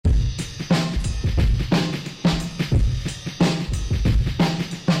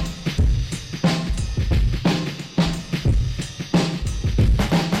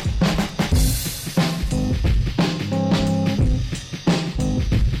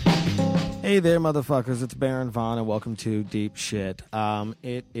Hey there, motherfuckers. It's Baron Vaughn, and welcome to Deep Shit.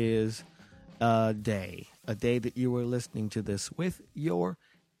 It is a day that you are listening to this with your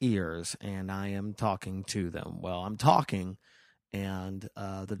ears, and I am talking to them. Well, I'm talking, and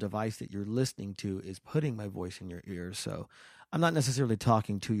the device that you're listening to is putting my voice in your ears, so I'm not necessarily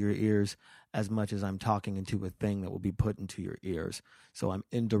talking to your ears as much as I'm talking into a thing that will be put into your ears. So I'm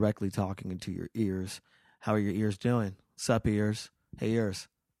indirectly talking into your ears. How are your ears doing? Sup, ears? Hey, ears.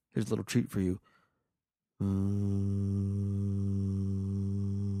 Here's a little treat for you.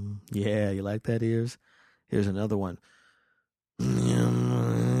 Yeah, you like that, ears? Here's another one. I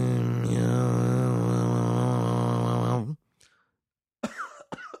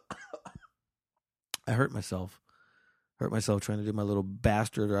hurt myself. Trying to do my little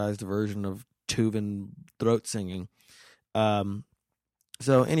bastardized version of Tuvan throat singing.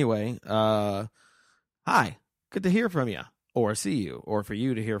 So anyway, hi. Good to hear from you. Or see you, or for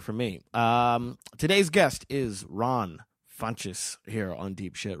you to hear from me. Today's guest is Ron Funches here on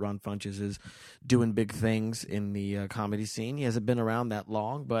Deep Shit. Ron Funches is doing big things in the comedy scene. He hasn't been around that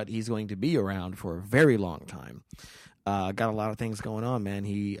long, but he's going to be around for a very long time. Got a lot of things going on, man.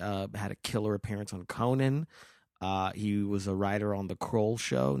 He had a killer appearance on Conan. He was a writer on The Kroll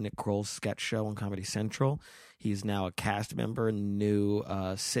Show, Nick Kroll's sketch show on Comedy Central. He's now a cast member in the new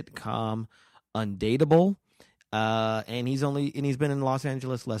sitcom Undateable. And he's been in Los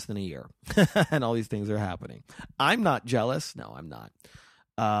Angeles less than a year and all these things are happening. I'm not jealous. No, I'm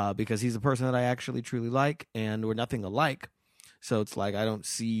not. Because he's a person that I actually truly like and we're nothing alike. So it's like, I don't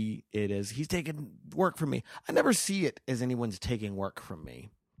see it as he's taking work from me. I never see it as anyone's taking work from me.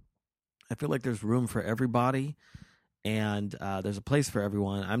 I feel like there's room for everybody and, there's a place for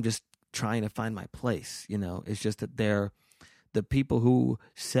everyone. I'm just trying to find my place. You know, it's just that the people who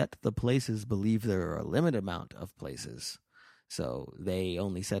set the places believe there are a limited amount of places. So they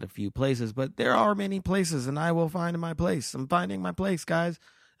only set a few places, but there are many places and I will find my place. I'm finding my place, guys.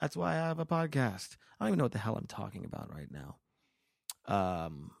 That's why I have a podcast. I don't even know what the hell I'm talking about right now.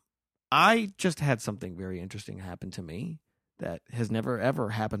 I just had something very interesting happen to me that has never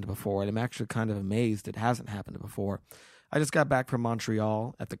ever happened before. And I'm actually kind of amazed it hasn't happened before. I just got back from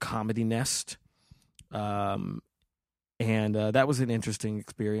Montreal at the Comedy Nest. And that was an interesting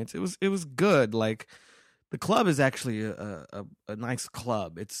experience. It was good. Like the club is actually a nice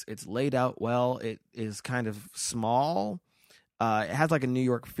club. It's laid out well. It is kind of small. It has like a New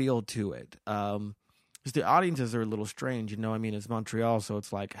York feel to it. Just the audiences are a little strange. You know, I mean, it's Montreal, so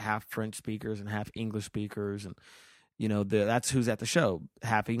it's like half French speakers and half English speakers, and you know that's who's at the show: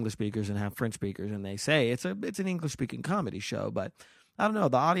 half English speakers and half French speakers. And they say it's an English speaking comedy show, but I don't know.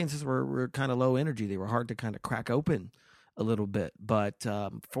 The audiences were kind of low energy. They were hard to kind of crack open a little bit, but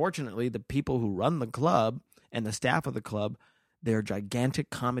fortunately the people who run the club and the staff of the club, they're gigantic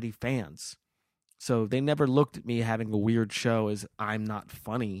comedy fans, so they never looked at me having a weird show as I'm not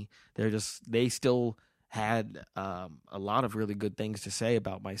funny. They still had a lot of really good things to say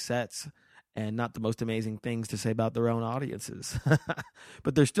about my sets and not the most amazing things to say about their own audiences.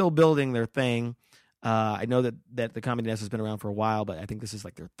 But they're still building their thing. I know that the Comedy Nest has been around for a while, but I think this is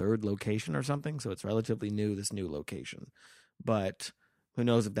like their third location or something, so it's relatively new, this new location. But who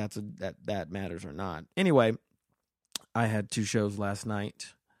knows if that matters or not. Anyway, I had 2 shows last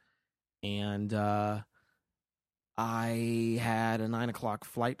night, and I had a 9:00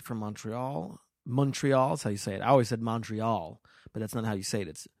 flight from Montreal. Montreal is how you say it. I always said Montreal, but that's not how you say it.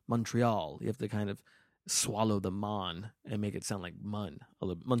 It's Montreal. You have to kind of swallow the mon and make it sound like mun.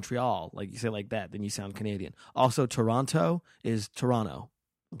 Montreal, like you say like that, then you sound Canadian. Also, Toronto is Toronto.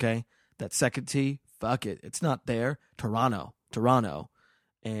 Okay, that second T, fuck it, it's not there. Toronto,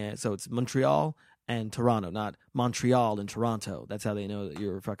 and so it's Montreal and Toronto, not Montreal and Toronto. That's how they know that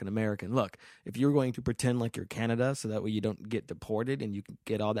you're a fucking American. Look, if you're going to pretend like you're Canada so that way you don't get deported and you can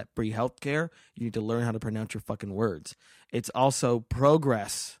get all that free health care, you need to learn how to pronounce your fucking words. It's also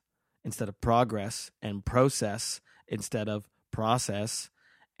progress instead of progress, and process instead of process,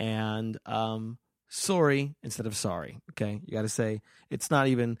 and sorry instead of sorry. Okay, you got to say it's not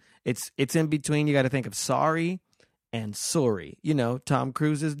even. It's in between. You got to think of sorry and sorry. You know, Tom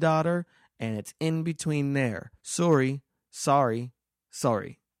Cruise's daughter, and it's in between there. Sorry.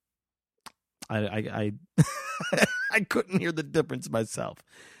 I I couldn't hear the difference myself.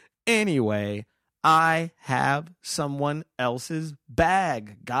 Anyway, I have someone else's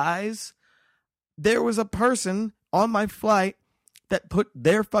bag, guys. There was a person on my flight that put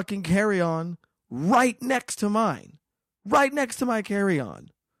their fucking carry-on right next to mine. Right next to my carry-on.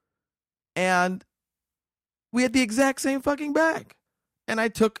 And we had the exact same fucking bag. And I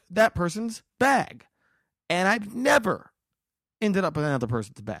took that person's bag. And I've never, ended up in another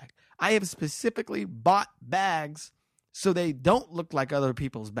person's bag. I have specifically bought bags so they don't look like other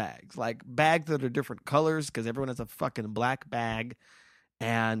people's bags, like bags that are different colors because everyone has a fucking black bag.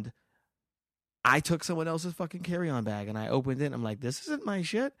 And I took someone else's fucking carry-on bag and I opened it and I'm like, this isn't my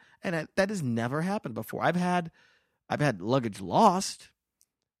shit. And that has never happened before. I've had luggage lost,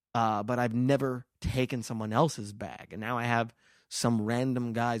 but I've never taken someone else's bag. And now I have some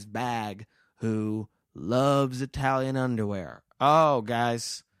random guy's bag who loves Italian underwear. Oh,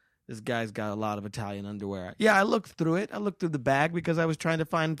 guys, this guy's got a lot of Italian underwear. Yeah, I looked through it. I looked through the bag because I was trying to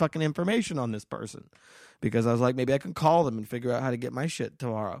find fucking information on this person. Because I was like, maybe I can call them and figure out how to get my shit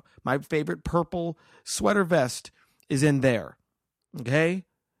tomorrow. My favorite purple sweater vest is in there. Okay?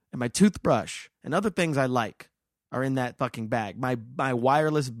 And my toothbrush and other things I like are in that fucking bag. My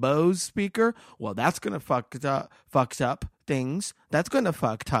wireless Bose speaker, well, that's going to fucked up things. That's going to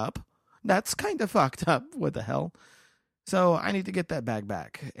fucked up. That's kind of fucked up. What the hell? So I need to get that bag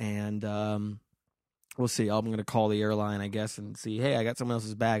back. And we'll see. I'm going to call the airline, I guess, and see, hey, I got someone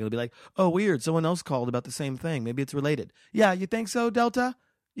else's bag. They'll be like, oh, weird. Someone else called about the same thing. Maybe it's related. Yeah, you think so, Delta?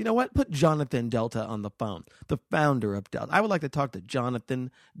 You know what? Put Jonathan Delta on the phone, the founder of Delta. I would like to talk to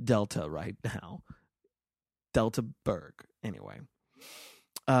Jonathan Delta right now. Delta Berg. Anyway.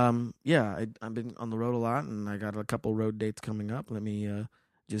 Yeah, I've been on the road a lot, and I got a couple road dates coming up. Let me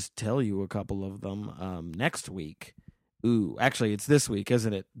just tell you a couple of them. Next week. Ooh, actually, it's this week,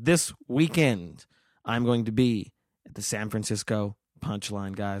 isn't it? This weekend, I'm going to be at the San Francisco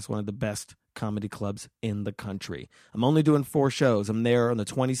Punchline, guys, one of the best comedy clubs in the country. I'm only doing 4 shows. I'm there on the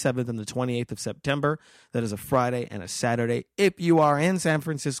 27th and the 28th of September. That is a Friday and a Saturday. If you are in San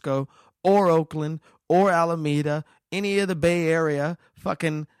Francisco or Oakland or Alameda, any of the Bay Area,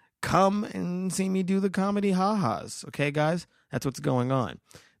 fucking come and see me do the comedy ha-has. Okay, guys? That's what's going on.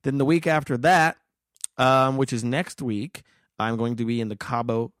 Then the week after that, which is next week, I'm going to be in the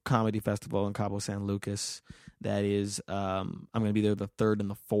Cabo Comedy Festival in Cabo San Lucas. That is, I'm going to be there the 3rd and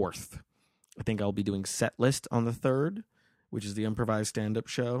the 4th. I think I'll be doing Set List on the 3rd, which is the improvised stand-up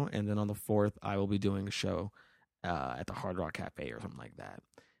show. And then on the 4th, I will be doing a show at the Hard Rock Cafe or something like that.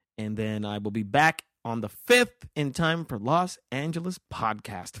 And then I will be back on the 5th in time for Los Angeles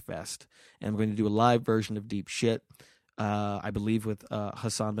Podcast Fest. And I'm going to do a live version of Deep Shit, I believe with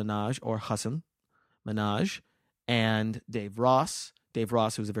Hassan Minaj and Dave Ross. Dave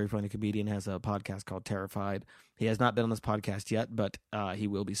Ross, who's a very funny comedian, has a podcast called Terrified. He has not been on this podcast yet, but he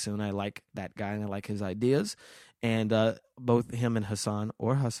will be soon. I like that guy and I like his ideas. And both him and Hassan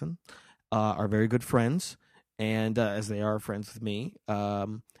are very good friends, and as they are friends with me.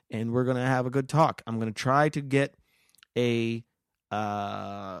 And we're going to have a good talk. I'm going to try to get a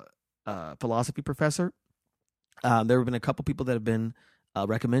philosophy professor. There have been a couple people that have been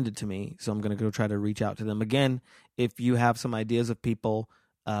recommended to me, so I'm going to go try to reach out to them. Again, if you have some ideas of people,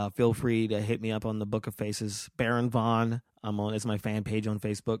 feel free to hit me up on the Book of Faces. Baron Vaughn, it's my fan page on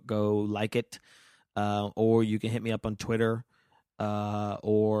Facebook. Go like it. Or you can hit me up on Twitter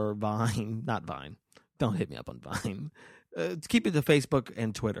or Vine. Not Vine. Don't hit me up on Vine. Keep it to Facebook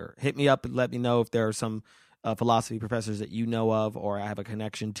and Twitter. Hit me up and let me know if there are some philosophy professors that you know of or I have a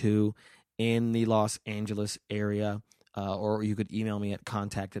connection to in the Los Angeles area. Or you could email me at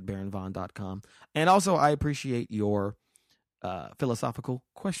contact@baronvaughn.com. And also, I appreciate your philosophical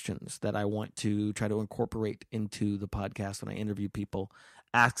questions that I want to try to incorporate into the podcast when I interview people.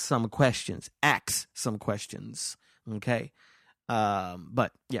 Ask some questions. Okay?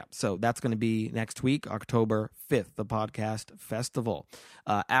 But, yeah, so that's going to be next week, October 5th, the podcast festival.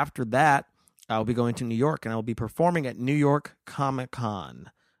 After that, I'll be going to New York, and I'll be performing at New York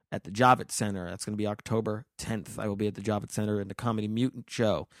Comic-Con at the Javits Center. That's going to be October 10th. I will be at the Javits Center in the Comedy Mutant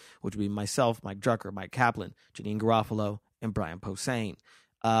Show, which will be myself, Mike Drucker, Mike Kaplan, Janine Garofalo, and Brian Posehn.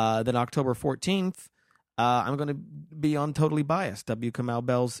 Then October 14th, I'm going to be on Totally Biased, W. Kamau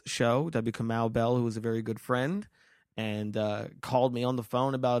Bell's show. W. Kamau Bell, who is a very good friend, and called me on the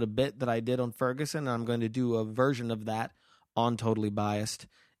phone about a bit that I did on Ferguson. And I'm going to do a version of that on Totally Biased.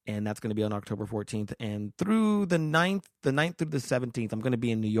 And that's going to be on October 14th. And through the 9th through the 17th, I'm going to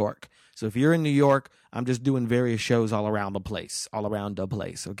be in New York. So if you're in New York, I'm just doing various shows all around the place,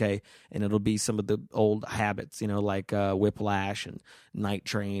 okay? And it'll be some of the old habits, like Whiplash and Night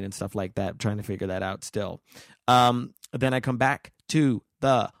Train and stuff like that. I'm trying to figure that out still. Then I come back to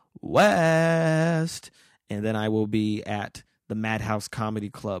the West, and then I will be at the Madhouse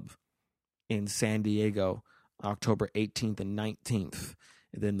Comedy Club in San Diego, October 18th and 19th.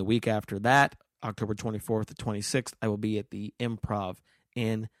 And then the week after that, October 24th to 26th, I will be at the Improv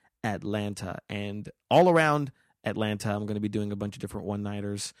in Atlanta. And all around Atlanta, I'm going to be doing a bunch of different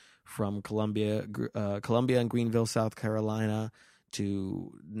one-nighters from Columbia and Greenville, South Carolina,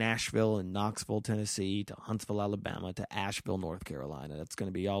 to Nashville and Knoxville, Tennessee, to Huntsville, Alabama, to Asheville, North Carolina. That's going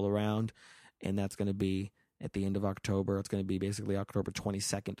to be all around, and that's going to be at the end of October. It's going to be basically October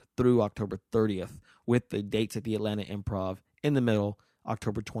 22nd through October 30th, with the dates at the Atlanta Improv in the middle,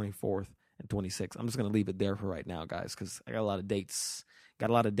 October 24th and 26th. I'm just going to leave it there for right now, guys, because I got a lot of dates.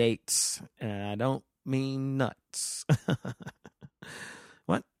 And I don't mean nuts.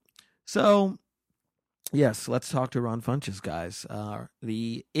 What? So, yes, let's talk to Ron Funches, guys.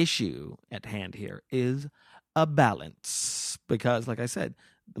 The issue at hand here is a balance, because, like I said,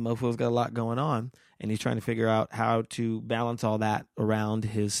 the mofo's got a lot going on, and he's trying to figure out how to balance all that around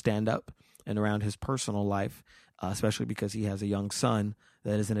his stand-up and around his personal life, especially because he has a young son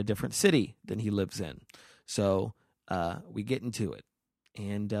that is in a different city than he lives in. So we get into it.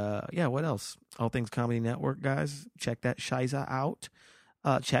 And, what else? All Things Comedy Network, guys. Check that shiza out.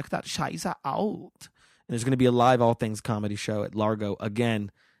 And there's going to be a live All Things Comedy show at Largo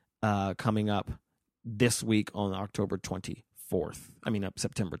again coming up this week on September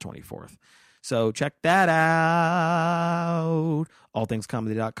 24th. So check that out.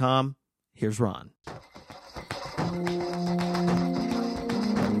 allthingscomedy.com. Here's Ron.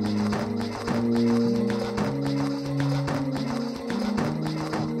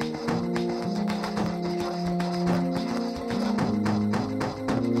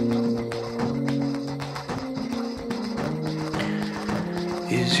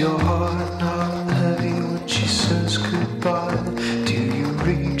 Is your heart not heavy when she says goodbye? Do you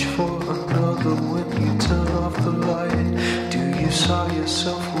reach for another when you turn off the light? Do you sigh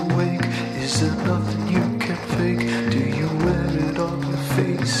yourself awake? Is there nothing you can fake? Do you wear it on your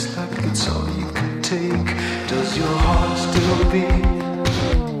face like it's all you can take? Does your heart still beat?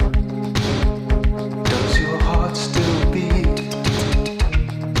 Does your heart still beat?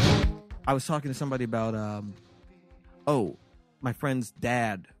 I was talking to somebody about, my friend's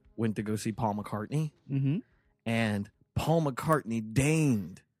dad went to go see Paul McCartney, and Paul McCartney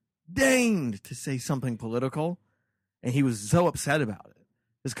deigned to say something political, and he was so upset about it.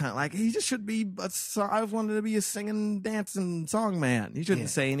 It's kind of like, he just should be, I wanted to be a singing, dancing song man. He shouldn't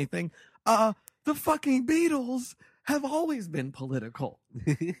say anything. The fucking Beatles have always been political.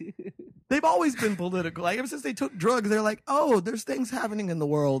 They've always been political. Like, ever since they took drugs, they're like, oh, there's things happening in the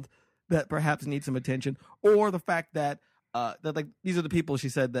world that perhaps need some attention. Or the fact that these are the people, she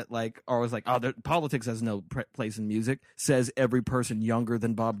said, that like are always like, politics has no place in music, says every person younger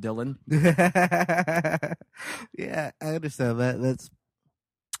than Bob Dylan. Yeah, I understand that. That's,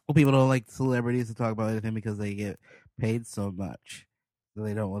 well, people don't like celebrities to talk about anything because they get paid so much. So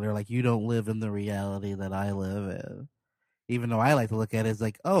they're like, you don't live in the reality that I live in. Even though I like to look at it as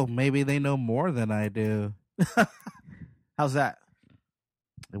like, oh, maybe they know more than I do. How's that?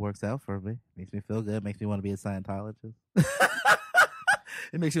 It works out for me. Makes me feel good. Makes me want to be a Scientologist.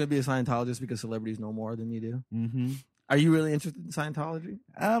 It makes you want to be a Scientologist because celebrities know more than you do. Mm-hmm. Are you really interested in Scientology?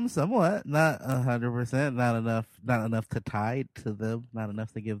 Somewhat. Not 100%. Not enough. Not enough to tie to them. Not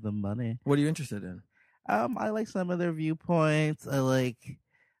enough to give them money. What are you interested in? I like some of their viewpoints. I like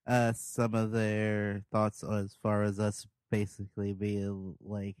some of their thoughts as far as us basically being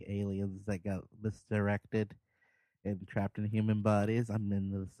like aliens that got misdirected and trapped in human bodies. I'm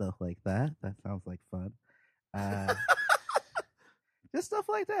into stuff like that. That sounds like fun. Just stuff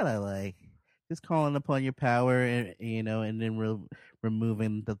like that I like. Just calling upon your power, and then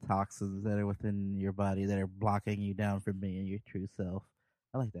removing the toxins that are within your body that are blocking you down from being your true self.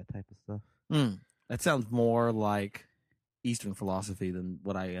 I like that type of stuff. That sounds more like Eastern philosophy than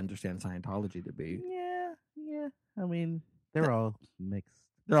what I understand Scientology to be. Yeah. I mean, they're all mixed.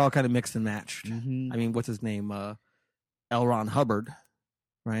 They're all kind of mixed and matched. Mm-hmm. I mean, what's his name? L. Ron Hubbard,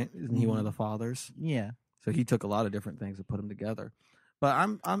 right? Isn't he one of the fathers? Yeah. So he took a lot of different things and put them together. But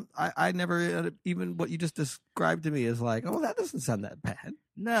I never, even what you just described to me is like, oh, that doesn't sound that bad.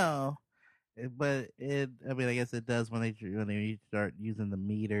 No, but I guess it does when they start using the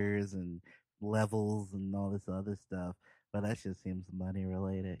meters and levels and all this other stuff. But that just seems money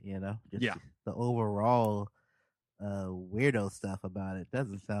related, Just the overall weirdo stuff about it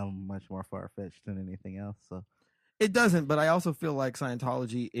doesn't sound much more far fetched than anything else. So it doesn't. But I also feel like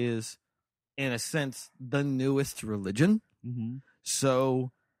Scientology is, in a sense, the newest religion. Mm-hmm.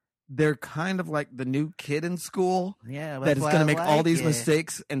 So they're kind of like the new kid in school that is going to make all these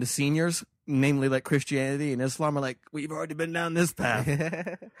mistakes, and the seniors, namely like Christianity and Islam, are like, we've already been down this path.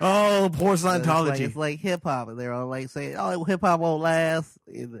 Oh, poor Scientology. It's like hip hop, and they're all like saying, "Oh, hip hop won't last."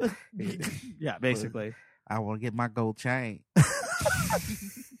 Yeah, basically. I want to get my gold chain.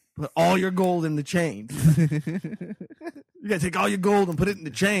 Put all your gold in the chain. You gotta take all your gold and put it in the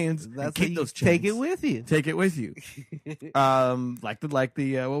chains. That's and keep how those you chains. take it with you. Take it with you. Like the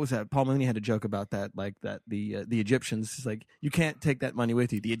what was that? Paul Mooney had a joke about that. Like that the Egyptians. It's like you can't take that money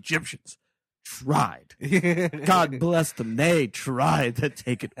with you. The Egyptians tried. God bless them. They tried to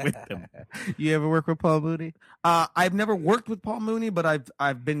take it with them. You ever work with Paul Mooney? I've never worked with Paul Mooney, but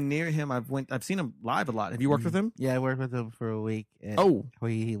I've been near him. I've seen him live a lot. Have you worked with him? Yeah, I worked with him for a week. At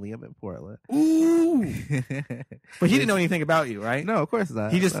Helium in Portland. Ooh. But he didn't know anything about you, right? No, of course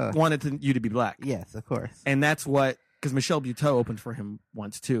not. He just wanted you to be black. Yes, of course. And that's what, because Michelle Buteau opened for him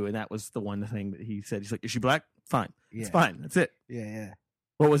once too, and that was the one thing that he said. He's like, "Is she black? Fine, it's fine. That's it." Yeah.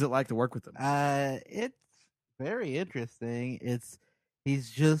 What was it like to work with him? It's very interesting. He's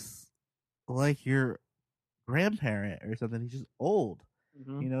just like your grandparent or something. He's just old.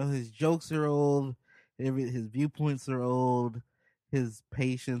 Mm-hmm. You know, his jokes are old. His viewpoints are old. His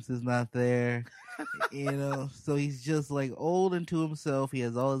patience is not there. You know, so he's just like old into himself. He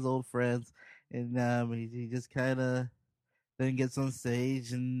has all his old friends, and he just kind of then gets on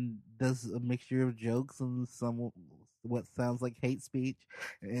stage and does a mixture of jokes and some what sounds like hate speech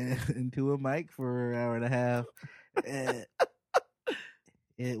into a mic for an hour and a half.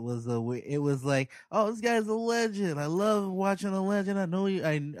 It was like, oh, this guy's a legend. I love watching a legend. I know you.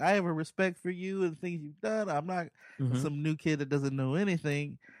 I have a respect for you and things you've done. I'm not some new kid that doesn't know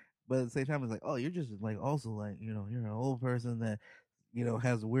anything, but at the same time, it's like, oh, you're just like also like, you know, you're an old person that, you know,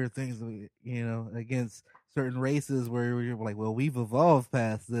 has weird things, you know, against certain races where you're like, well, we've evolved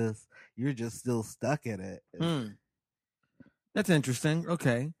past this. You're just still stuck in it. That's interesting.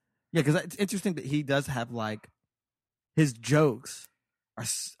 Okay. Yeah, because it's interesting that he does have like his jokes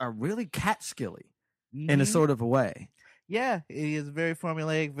are really catskilly in a sort of a way. Yeah, he is very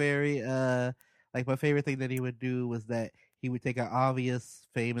formulaic, very like my favorite thing that he would do was that he would take an obvious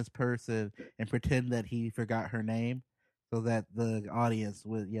famous person and pretend that he forgot her name so that the audience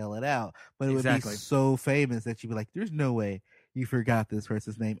would yell it out. But it would be so famous that you'd be like, there's no way you forgot this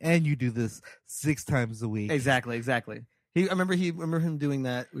person's name and you do this 6 times a week. Exactly. I remember him doing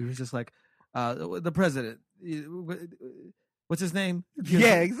that. He was just like, the president. What's his name?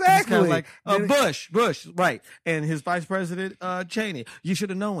 Yeah, exactly. Kind of like Bush, right? And his vice president, Cheney. You should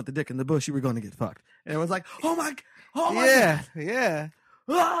have known with the dick in the bush you were going to get fucked. And it was like, oh my god, yeah.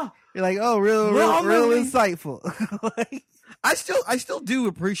 Ah! You're like, oh, real insightful. Like, I still do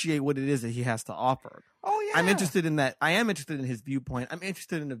appreciate what it is that he has to offer. Oh yeah, I'm interested in that. I am interested in his viewpoint. I'm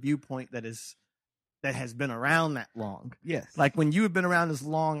interested in a viewpoint that has been around that long. Yes. Like when you have been around as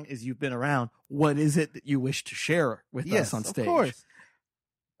long as you've been around, what is it that you wish to share with us on stage? Of course.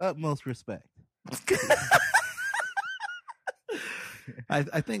 Utmost respect.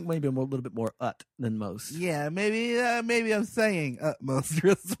 I think maybe I'm a little bit more than most. Yeah, maybe I'm saying utmost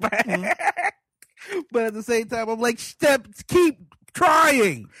respect. But at the same time, I'm like, keep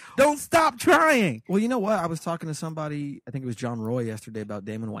trying. Don't stop trying. Well, you know what? I was talking to somebody, I think it was John Roy yesterday, about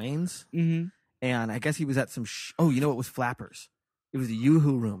Damon Wayans. Mm-hmm. And I guess he was at some it was Flappers. It was the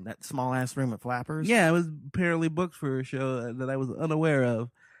Yoo-Hoo room, that small-ass room at Flappers. Yeah, it was apparently booked for a show that I was unaware of.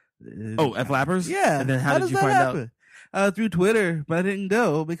 Oh, at Flappers? Yeah. And then how did you find out? Through Twitter, but I didn't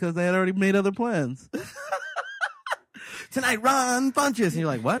go because I had already made other plans. Tonight, Ron Funches. And you're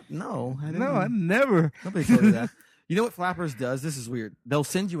like, what? No. I never. Nobody told you that. You know what Flappers does? This is weird. They'll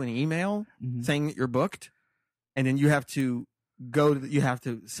send you an email saying that you're booked, and then you have to you have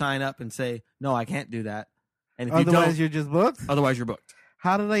to sign up and say, no, I can't do that. And if otherwise, you're just booked? Otherwise, you're booked.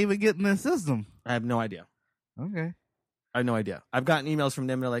 How did I even get in their system? I have no idea. Okay. I have no idea. I've gotten emails from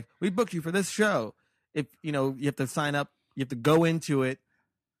them. They're like, we booked you for this show. If, you have to sign up, you have to go into it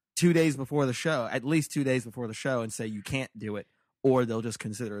 2 days before the show, at least 2 days before the show, and say you can't do it, or they'll just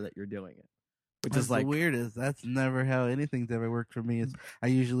consider that you're doing it. Which is like the weirdest. That's never how anything's ever worked for me. I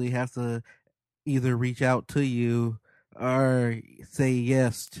usually have to either reach out to you or say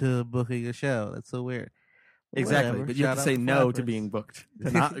yes to booking a show. That's so weird. Exactly, whatever. but you have to say no to being booked.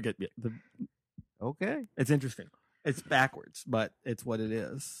 To not get Okay. It's interesting. It's backwards, but it's what it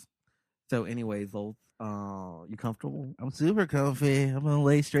is. So, anyways, you comfortable? I'm super comfy. I'm gonna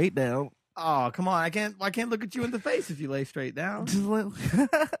lay straight down. Oh, come on! I can't look at you in the face if you lay straight down. Just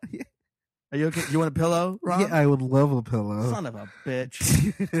Are you okay? You want a pillow, Ron? Yeah, I would love a pillow. Son of a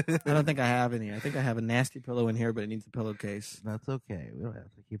bitch. I don't think I have any. I think I have a nasty pillow in here, but it needs a pillowcase. That's okay. We don't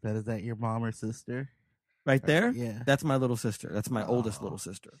have to keep that. Is that your mom or sister? Right there? Yeah. That's my little sister. That's my oldest little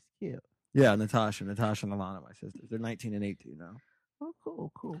sister. Cute. Yeah, Natasha and Alana, my sisters. They're 19 and 18 now.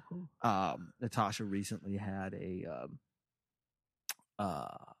 Oh, cool. Natasha recently had a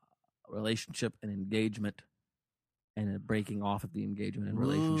relationship and engagement, and a breaking off of the engagement and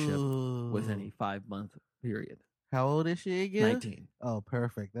relationship within a 5-month period. How old is she again? 19. Oh,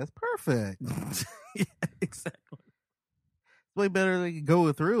 perfect. That's perfect. Yeah, exactly. It's way better than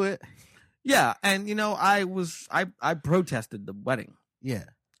going through it. Yeah, and I protested the wedding. Yeah.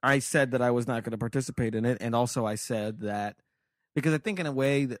 I said that I was not going to participate in it, and also I said that because I think in a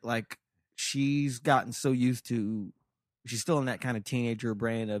way that like she's gotten so used to, she's still in that kind of teenager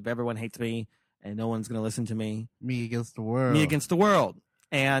brain of everyone hates me and no one's going to listen to me. Me against the world. Me against the world.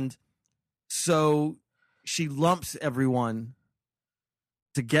 And so she lumps everyone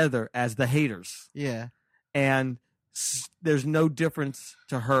together as the haters. Yeah. And there's no difference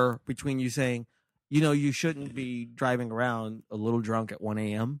to her between you saying, you shouldn't be driving around a little drunk at 1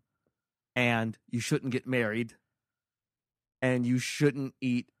 a.m. and you shouldn't get married and you shouldn't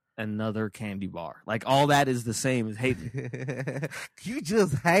eat another candy bar. Like all that is the same as hating. You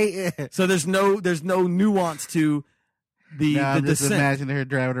just hate it. So there's no nuance to I'm just dissent. imagining her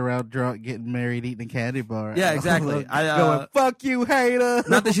driving around drunk, getting married, eating a candy bar. Yeah, exactly. Going, fuck you, hater.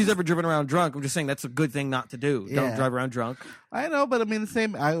 Not that she's ever driven around drunk. I'm just saying that's a good thing not to do. Yeah. Don't drive around drunk. I know, but I mean,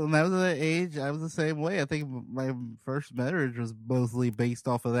 when I was at that age, I was the same way. I think my first marriage was mostly based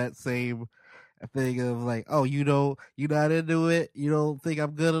off of that same thing of like, oh, you're not into it. You don't think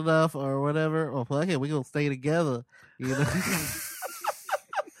I'm good enough or whatever. Oh, fuck it, we gonna stay together.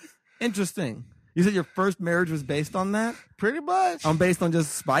 Interesting. You said your first marriage was based on that? Pretty much. Based on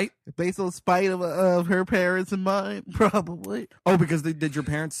just spite? Based on spite of her parents and mine, probably. Oh, because did your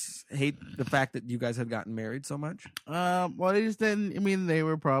parents hate the fact that you guys had gotten married so much? Well, they just didn't. I mean, they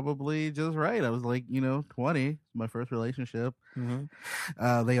were probably just right. I was like, 20, my first relationship.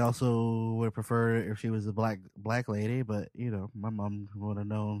 Mm-hmm. They also would prefer if she was a black lady, but my mom would have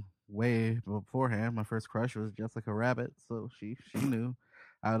known way beforehand. My first crush was Jessica Rabbit, so she knew.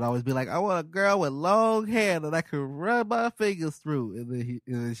 I would always be like, I want a girl with long hair that I could run my fingers through. And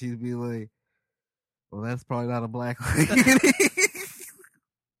then she'd be like, well, that's probably not a black lady.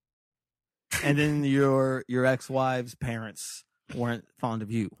 And then your ex-wife's parents weren't fond of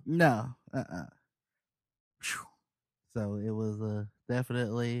you. No. So it was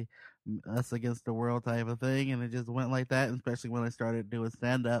definitely us against the world type of thing. And it just went like that. And especially when I started doing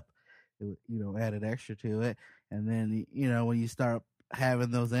stand-up, it added extra to it. And then, when you start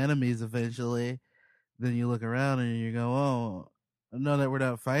having those enemies eventually, then you look around and you go, oh, I know that we're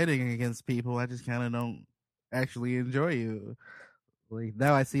not fighting against people. I just kind of don't actually enjoy you. Like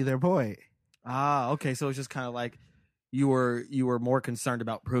now I see their point. Ah, okay. So it's just kind of like you were more concerned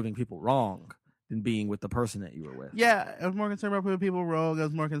about proving people wrong than being with the person that you were with. Yeah, I was more concerned about proving people wrong. I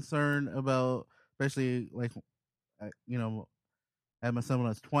was more concerned about, especially like, I had my son when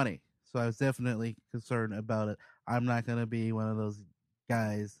I was 20. So I was definitely concerned about it. I'm not going to be one of those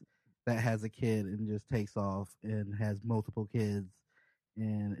guys that has a kid and just takes off and has multiple kids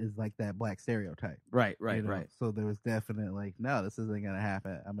and is like that black stereotype. Right. So there was definitely like, no, this isn't going to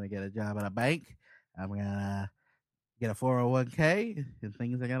happen. I'm going to get a job at a bank. I'm going to get a 401k and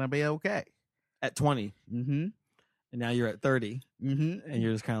things are going to be okay. At 20. Mm-hmm. And now you're at 30. Mm-hmm. And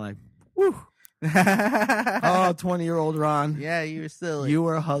you're just kind of like, woo. Oh, 20-year-old Ron. Yeah, you were silly. You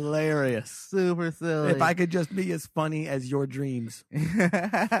were hilarious. Super silly. If I could just be as funny as your dreams. And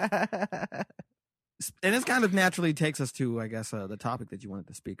this kind of naturally takes us to, I guess, the topic that you wanted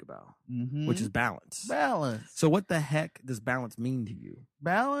to speak about, which is balance. Balance. So what the heck does balance mean to you?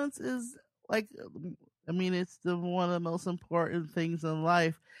 Balance is like, it's one of the most important things in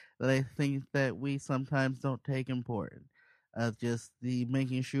life that I think that we sometimes don't take important. Just the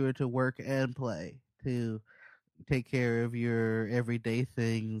making sure to work and play, to take care of your everyday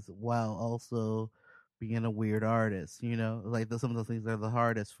things while also being a weird artist, like some of those things are the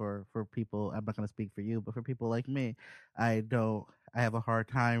hardest for people. I'm not going to speak for you, but for people like me, I have a hard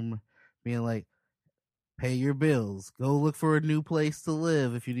time being like, pay your bills, go look for a new place to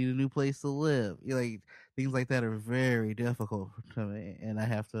live if you need a new place to live. Things like that are very difficult to me, and I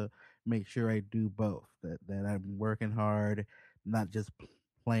have to make sure I do both, that I'm working hard, not just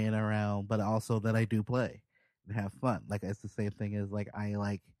playing around, but also that I do play and have fun. Like it's the same thing as like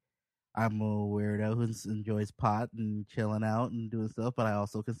I'm a weirdo who enjoys pot and chilling out and doing stuff, but I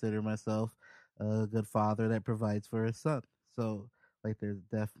also consider myself a good father that provides for his son. So like there's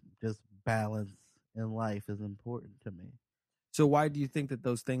just balance in life is important to me. So why do you think that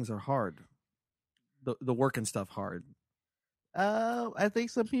those things are hard? The work and stuff hard? I think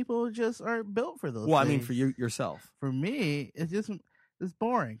some people just aren't built for those things. I mean, for you yourself. For me, it's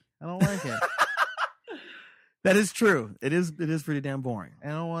boring. I don't like it. That is true. It is pretty damn boring. I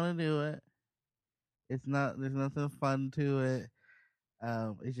don't want to do it. There's nothing fun to it.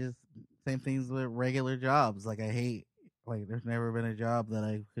 It's just same things with regular jobs. Like I hate, like there's never been a job that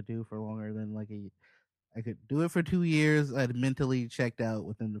I could do for longer than like I could do it for 2 years. I'd mentally checked out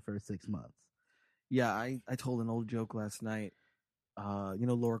within the first 6 months. Yeah, I told an old joke last night. You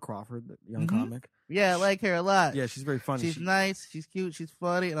know Laura Crawford, the young comic? Yeah, I like her a lot. Yeah, she's very funny. She's nice, she's cute, she's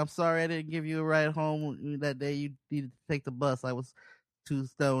funny, and I'm sorry I didn't give you a ride home that day you needed to take the bus. I was too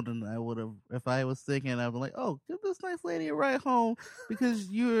stoned, and I would have, if I was sick, and I'd be like, oh, give this nice lady a ride home because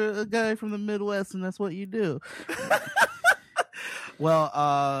you're a guy from the Midwest and that's what you do. Well,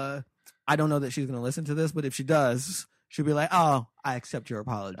 I don't know that she's going to listen to this, but if she does, she'll be like, "Oh, I accept your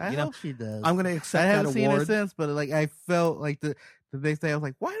apology." I hope she does. I'm going to accept I that haven't award. seen her since, but like I felt like the next day I was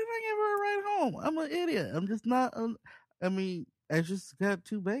like, why did I give her a ride home? I'm an idiot. I'm just not. I mean, I just got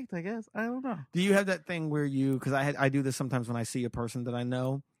too baked, I guess. I don't know. Do you have that thing where you? Because I do this sometimes when I see a person that I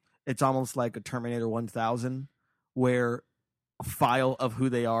know. It's almost like a Terminator 1000, where a file of who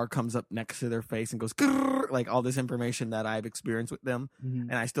they are comes up next to their face and goes grrr, like all this information that I've experienced with them,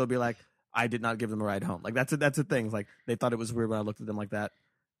 and I still be like, I did not give them a ride home. Like that's a thing. It's like they thought it was weird when I looked at them like that.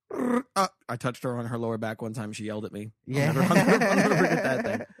 I touched her on her lower back one time. She yelled at me. Yeah, I'll never forget that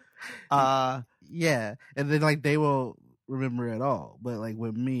thing. Yeah, and then like they will remember it all, but like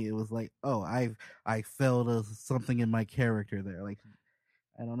with me, it was like, oh, I felt something in my character there. Like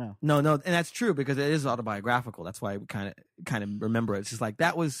I don't know. No, and that's true because it is autobiographical. That's why we kind of remember it. It's just like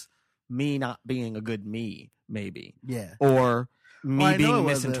that was me not being a good me, maybe. Yeah. Or me being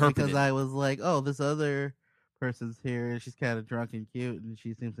misinterpreted. Because I was like, oh, this other person's here and she's kind of drunk and cute and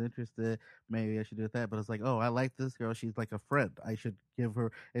she seems interested. Maybe I should do that. But it's like, oh, I like this girl. She's like a friend. I should give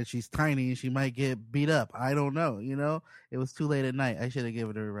her, and she's tiny and she might get beat up. I don't know. You know, it was too late at night. I should have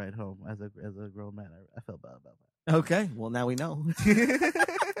given her a ride home as a grown man. I felt bad about that. Okay, well now we know.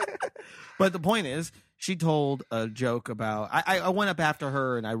 But the point is, she told a joke about. I went up after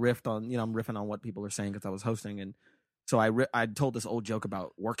her and I riffed on. I'm riffing on what people are saying because I was hosting, and so I told this old joke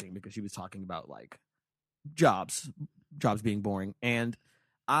about working because she was talking about like jobs being boring, and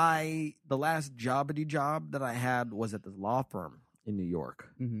the last job that I had was at the law firm in New York,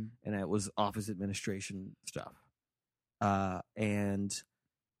 and it was office administration stuff, and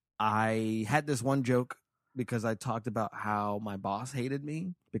I had this one joke. Because I talked about how my boss hated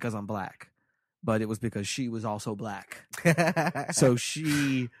me because I'm black, but it was because she was also black. So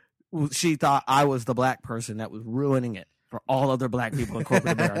she thought I was the black person that was ruining it for all other black people in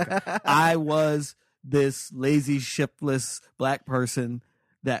corporate America. I was this lazy, shiftless black person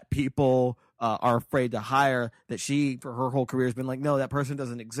that people are afraid to hire, that she, for her whole career, has been like, no, that person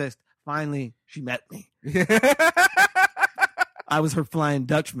doesn't exist. Finally, she met me. I was her Flying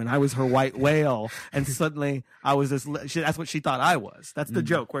Dutchman. I was her white whale. And suddenly I was this. That's what she thought I was. That's the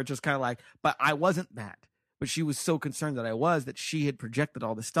joke, where it's just kind of like, but I wasn't that. But she was so concerned that I was, that she had projected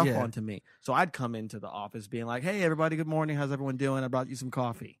all this stuff onto me. So I'd come into the office being like, hey, everybody, good morning. How's everyone doing? I brought you some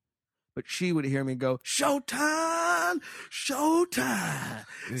coffee. But she would hear me go, showtime, showtime.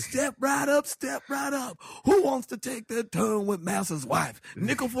 Step right up. Who wants to take their turn with Master's wife?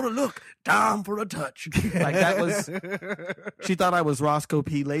 Nickel for the look, dime for the touch. Like that was, she thought I was Roscoe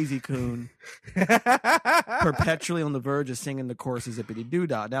P. Lazy Coon, perpetually on the verge of singing the chorus of Zippity Doo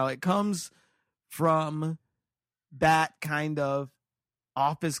Dah. Now it comes from that kind of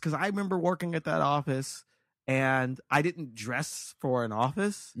office, because I remember working at that office. And I didn't dress for an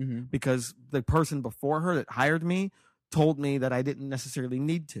office because the person before her that hired me told me that I didn't necessarily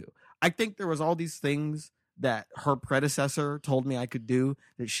need to. I think there was all these things that her predecessor told me I could do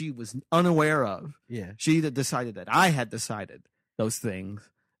that she was unaware of. Yeah. She decided that I had decided those things,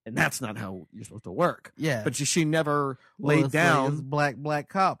 and that's not how you're supposed to work. Yeah. But she never laid down. Like black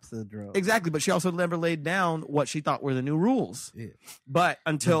cop syndrome. Exactly. But she also never laid down what she thought were the new rules. Yeah. But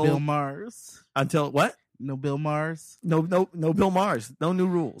until Bill Maher's. Until what? No Bill Maher's. No Bill Maher's. No new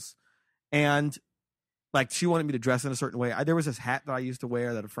rules. And like she wanted me to dress in a certain way. There was this hat that I used to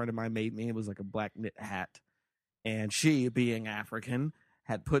wear that a friend of mine made me. It was like a black knit hat. And she, being African,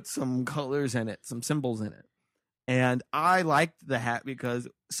 had put some colors in it, some symbols in it. And I liked the hat because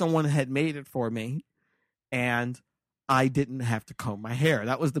someone had made it for me. And I didn't have to comb my hair.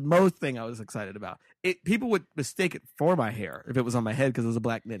 That was the most thing I was excited about. People would mistake it for my hair if it was on my head because it was a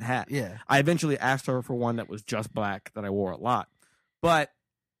black knit hat. Yeah. I eventually asked her for one that was just black that I wore a lot. But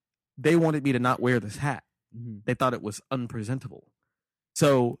they wanted me to not wear this hat. They thought it was unpresentable.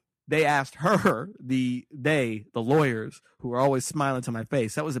 So they asked her, the lawyers, who were always smiling to my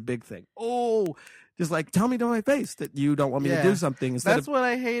face. That was a big thing. Oh, just like, tell me to my face that you don't want me to do something. That's what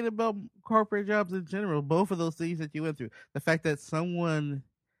I hate about corporate jobs in general. Both of those things that you went through. The fact that someone,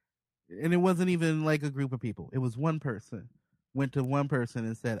 and it wasn't even like a group of people. It was one person, went to one person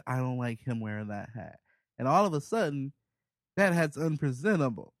and said, I don't like him wearing that hat. And all of a sudden, that hat's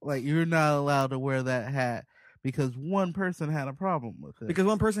unpresentable. Like, you're not allowed to wear that hat because one person had a problem with it. Because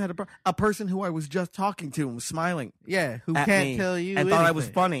one person had a person who I was just talking to and was smiling. Yeah, who at can't me tell you and anything. thought I was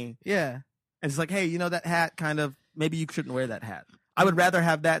funny. Yeah. And it's like, hey, you know, that hat kind of, maybe you shouldn't wear that hat. I would rather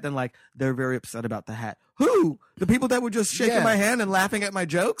have that than like, they're very upset about the hat. Who? The people that were just shaking my hand and laughing at my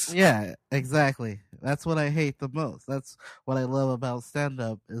jokes? Yeah, exactly. That's what I hate the most. That's what I love about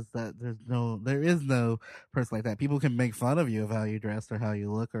stand-up is that there is no person like that. People can make fun of you of how you dress or how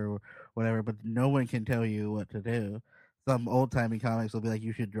you look or whatever, but no one can tell you what to do. Some old-timey comics will be like,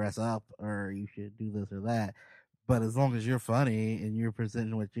 you should dress up or you should do this or that. But as long as you're funny and you're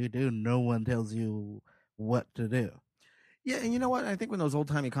presenting what you do, no one tells you what to do. Yeah, and you know what? I think when those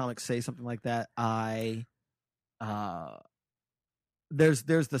old-timey comics say something like that, there's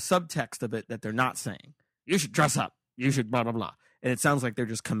the subtext of it that they're not saying. You should dress up. You should blah, blah, blah. And it sounds like they're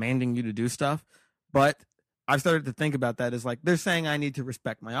just commanding you to do stuff. But I've started to think about that as like, they're saying I need to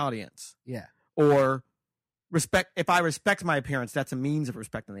respect my audience. Yeah. Or if I respect my appearance, that's a means of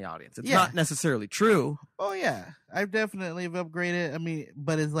respecting the audience. It's not necessarily true. Oh, yeah. I've definitely upgraded. I mean,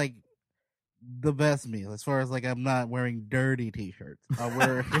 but it's like the best meal as far as like I'm not wearing dirty t-shirts. I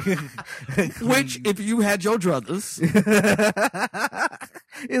wear which if you had your druthers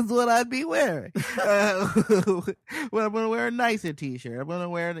is what I'd be wearing. Well, I'm gonna wear a nicer t-shirt. I'm gonna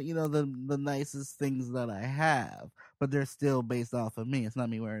wear the nicest things that I have, but they're still based off of me. It's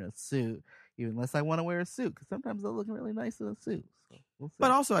not me wearing a suit, even unless I want to wear a suit, because sometimes they'll look really nice in a suit. So we'll see. But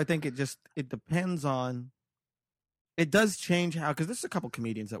also I think it depends on, it does change how, because there's a couple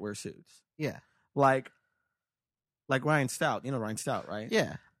comedians that wear suits. Yeah. Like Ryan Stout. You know Ryan Stout, right?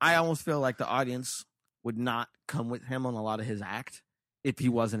 Yeah. I almost feel like the audience would not come with him on a lot of his act if he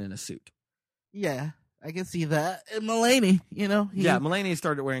wasn't in a suit. Yeah, I can see that. And Mulaney, Mulaney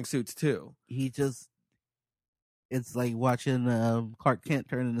started wearing suits too. It's like watching Clark Kent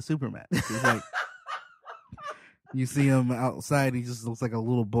turn into Superman. It's like, you see him outside, he just looks like a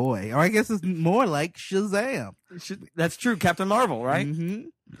little boy. Or I guess it's more like Shazam. That's true, Captain Marvel, right? Mm-hmm.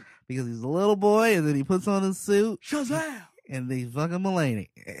 Because he's a little boy, and then he puts on his suit. Shazam! And he's fucking Mulaney,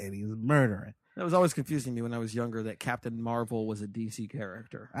 and he's murdering. That was always confusing me when I was younger, that Captain Marvel was a DC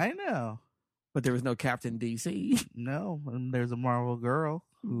character. I know. But there was no Captain DC. No, and there's a Marvel girl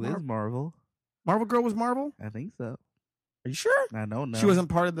who is Marvel. Marvel girl was Marvel? I think so. Are you sure? I don't know. She wasn't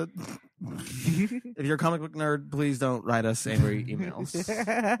part of the... If you're a comic book nerd, please don't write us angry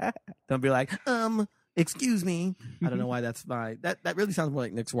emails. Don't be like, excuse me. I don't know why that's that really sounds more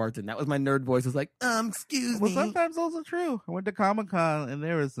like Nick Swarton. That was my nerd voice. It was like, excuse me. Well, sometimes those are true. I went to Comic-Con and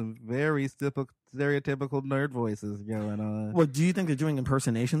there was some very stereotypical nerd voices going on. Well, do you think they're doing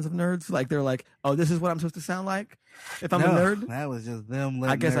impersonations of nerds? Like they're like, oh, this is what I'm supposed to sound like if I'm a nerd? That was just them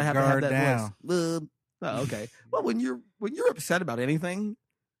letting I guess their I have to have guard that down. voice. Oh, okay. Well, when you're upset about anything,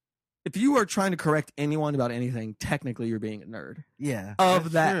 if you are trying to correct anyone about anything, technically you're being a nerd. Yeah.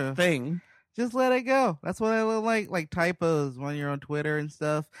 Of that true. thing. Just let it go. That's what I like typos when you're on Twitter and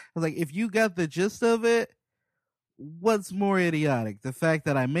stuff. I was like, if you got the gist of it, what's more idiotic? The fact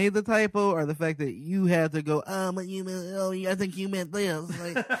that I made the typo or the fact that you had to go, but you meant, I think you meant this.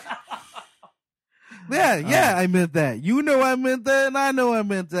 Like, yeah, I meant that. You know I meant that, and I know I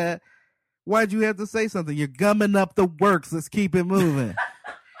meant that. Why'd you have to say something? You're gumming up the works. Let's keep it moving.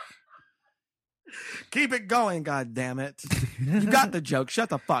 Keep it going, God damn it. You got the joke. Shut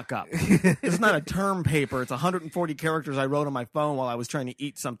the fuck up. It's not a term paper. It's 140 characters I wrote on my phone while I was trying to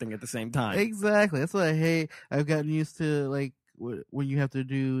eat something at the same time. Exactly. That's what I hate. I've gotten used to, like, when you have to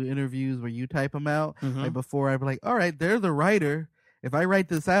do interviews where you type them out. Mm-hmm. Like, before I'd be like, all right, they're the writer. If I write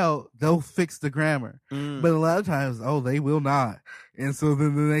this out, they'll fix the grammar. But a lot of times, they will not. And so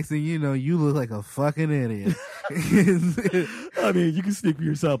then the next thing you know, you look like a fucking idiot. I mean, you can speak for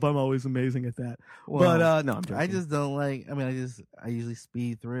yourself. I'm always amazing at that. Well, but no, I'm joking. I just don't like, I usually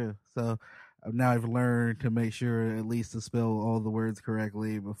speed through. So now I've learned to make sure at least to spell all the words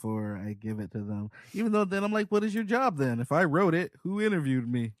correctly before I give it to them. Even though then I'm like, what is your job then? If I wrote it, who interviewed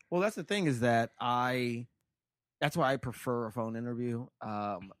me? Well, that's the thing is that that's why I prefer a phone interview,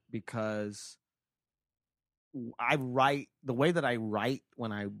 because the way that I write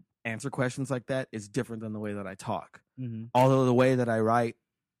when I answer questions like that is different than the way that I talk. Mm-hmm. Although the way that I write,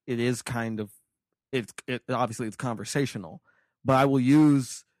 it is kind of, obviously it's conversational, but I will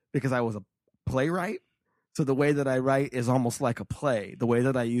use, because I was a playwright, so the way that I write is almost like a play. The way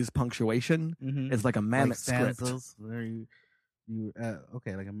that I use punctuation is like a mammoth script.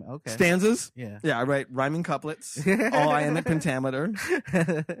 Okay. Stanzas? Yeah. Yeah, I write rhyming couplets. I am a pentameter.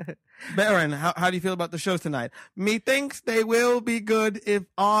 Baron, how do you feel about the shows tonight? Methinks they will be good if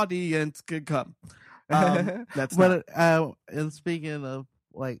audience could come. That's but and speaking of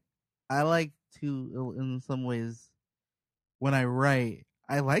like, I like to in some ways when I write,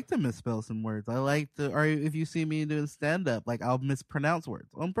 I like to misspell some words. I like to, or if you see me doing stand up, like I'll mispronounce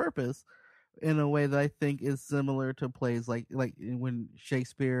words on purpose in a way that I think is similar to plays like when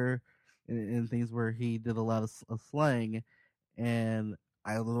Shakespeare and things where he did a lot of slang, and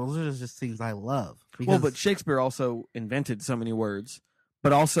those are just things I love. Well, but Shakespeare also invented so many words,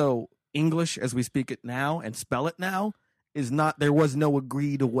 but also English as we speak it now and spell it now is not. There was no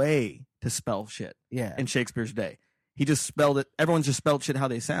agreed way to spell shit. Yeah. In Shakespeare's day, he just spelled it. Everyone just spelled shit how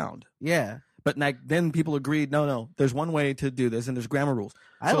they sound. Yeah. But then people agreed, no, there's one way to do this, and there's grammar rules.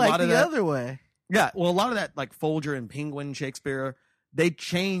 I like the other way. Yeah, well, a lot of that, like Folger and Penguin, Shakespeare, they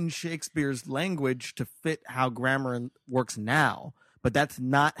changed Shakespeare's language to fit how grammar works now, but that's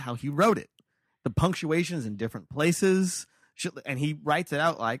not how he wrote it. The punctuation's in different places, and he writes it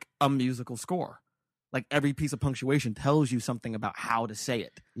out like a musical score. Like every piece of punctuation tells you something about how to say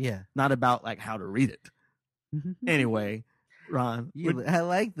it. Yeah. Not about like how to read it. Anyway, Ron. I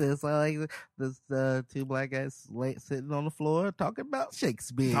like this. I like this. Two black guys sitting on the floor talking about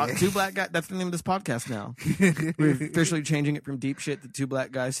Shakespeare. Two black guys. That's the name of this podcast now. We're officially changing it from deep shit to two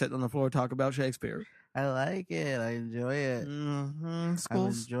black guys sitting on the floor talk about Shakespeare. I like it. I enjoy it.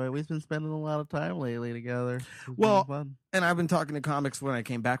 We've been spending a lot of time lately together. Well, fun. And I've been talking to comics when I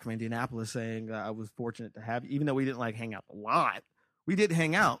came back from Indianapolis, saying that I was fortunate to have, even though we didn't like hang out a lot, we did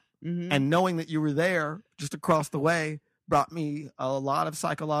hang out. Mm-hmm. And knowing that you were there just across the way brought me a lot of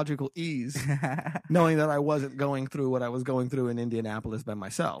psychological ease, knowing that I wasn't going through what I was going through in Indianapolis by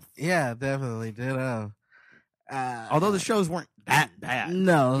myself. Yeah, definitely did. Although the shows weren't that bad.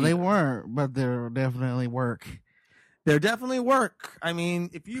 No, they weren't, but they're definitely work. They're definitely work. I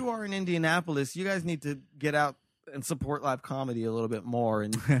mean, if you are in Indianapolis, you guys need to get out and support live comedy a little bit more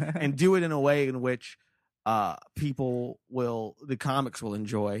and do it in a way in which the comics will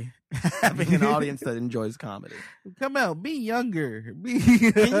enjoy having an audience that enjoys comedy. Come out, be younger. Can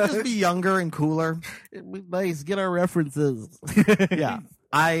you just be younger and cooler? It'd be nice. Get our references. Yeah.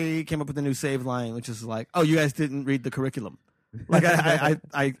 I came up with a new save line, which is like, oh, you guys didn't read the curriculum. Like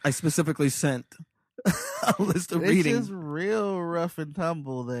I specifically sent a list of reading. It's just real rough and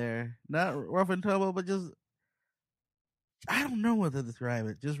tumble there. Not rough and tumble, but just, I don't know what to describe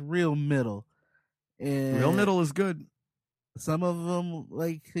it. Just real middle. And real middle is good. Some of them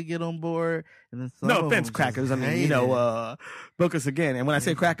like to get on board, and then some no of offense, them crackers. I mean, book us again. And when I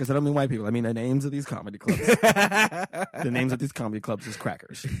say crackers, I don't mean white people. I mean the names of these comedy clubs. The names of these comedy clubs is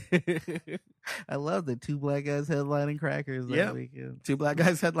crackers. I love the two black guys headlining crackers that weekend. Two black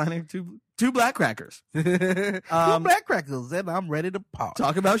guys headlining two black crackers. Two black crackers, and I'm ready to pop.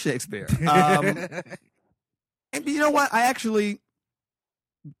 Talk about Shakespeare. And you know what? I actually,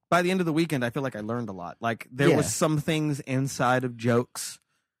 by the end of the weekend, I feel like I learned a lot. Like there was some things inside of jokes,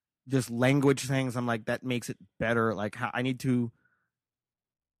 just language things. I'm like, that makes it better. Like how I need to,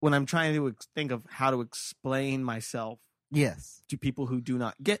 when I'm trying to think of how to explain myself, to people who do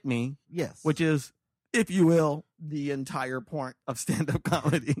not get me, which is, if you will, the entire point of stand-up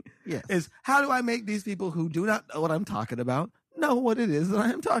comedy, is how do I make these people who do not know what I'm talking about know what it is that I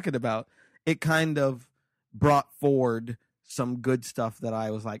am talking about? It kind of brought forward some good stuff that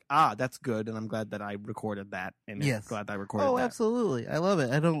I was like, that's good, and I'm glad that I recorded that, and glad that I recorded that. Oh, absolutely. I love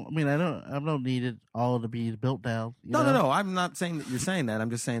it. I don't need it all to be built down. No. I'm not saying that you're saying that. I'm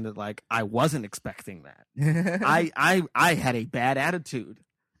just saying that, like, I wasn't expecting that. I had a bad attitude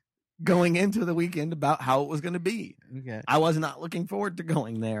going into the weekend about how it was going to be. Okay. I was not looking forward to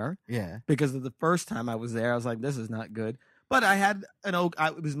going there. Yeah. Because of the first time I was there, I was like, this is not good. But I had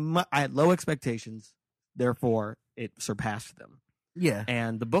I had low expectations. Therefore, it surpassed them. Yeah.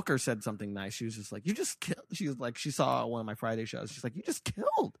 And the booker said something nice. She was just like, you just killed. She was like, she saw one of my Friday shows. She's like, you just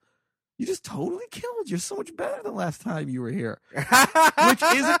killed. You just totally killed. You're so much better than last time you were here. Which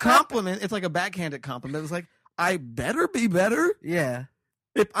is a compliment. It's like a backhanded compliment. It's like, I better be better. Yeah.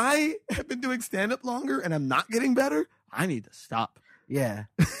 If I have been doing stand-up longer and I'm not getting better, I need to stop. Yeah.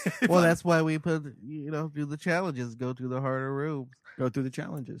 Well, that's why we put, do the challenges, go through the harder rooms. Go through the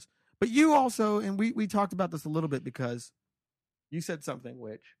challenges. But you also, and we talked about this a little bit because you said something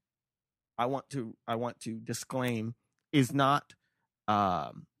which I want to disclaim is not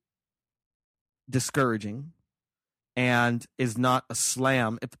discouraging and is not a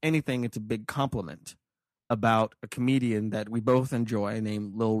slam. If anything, it's a big compliment about a comedian that we both enjoy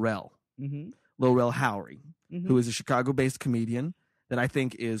named Lil Rel. Mm-hmm. Lil Rel Howery, who is a Chicago-based comedian that I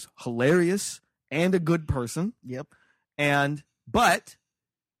think is hilarious and a good person. Yep. But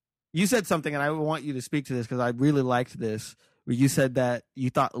you said something, and I want you to speak to this because I really liked this. where you said that you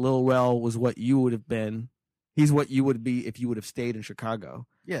thought Lil Rel was what you would have been. He's what you would be if you would have stayed in Chicago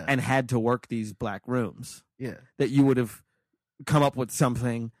and had to work these black rooms. Yeah. That you would have come up with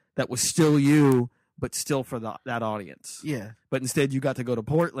something that was still you, but still for that audience. Yeah. But instead, you got to go to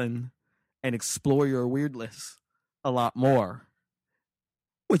Portland and explore your weirdness a lot more.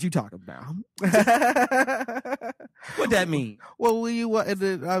 What you talking about? What that mean? Well, and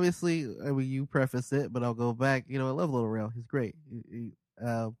then obviously, I mean, you preface it, but I'll go back. I love Lil Rel. He's great.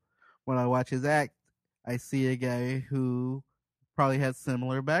 When I watch his act, I see a guy who probably had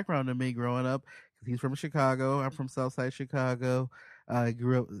similar background to me growing up. He's from Chicago. I'm from Southside Chicago. I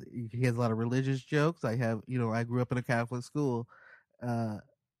grew up. He has a lot of religious jokes. I grew up in a Catholic school.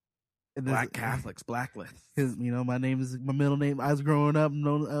 Black Catholics, blacklist. My middle name. I was growing up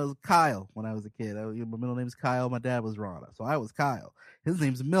known as Kyle when I was a kid. My middle name is Kyle. My dad was Rana, so I was Kyle. His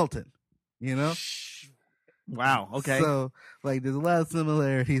name's Milton. Wow. Okay. So there's a lot of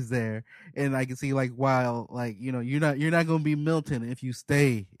similarities there, and I can see while you're not gonna be Milton if you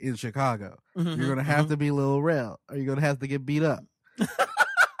stay in Chicago. Mm-hmm, you're gonna have to be Lil Rel, or you're gonna have to get beat up.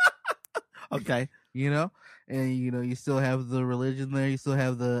 Okay. And you still have the religion there. You still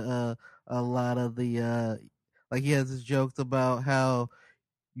have the a lot of the he has his jokes about how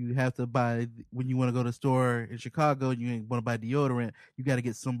you have to buy when you want to go to the store in Chicago and you want to buy deodorant, you got to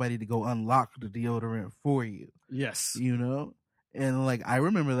get somebody to go unlock the deodorant for you. Yes. And I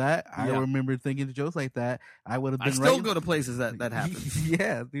remember that. I remember thinking jokes like that. I would have been. I still go to places that happens.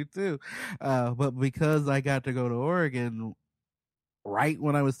 Yeah, me too. But because I got to go to Oregon right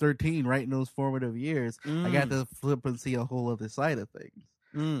when I was 13, right in those formative years, I got to flip and see a whole other side of things.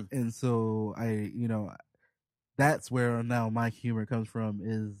 And so that's where now my humor comes from,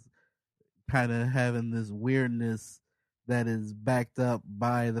 is kind of having this weirdness that is backed up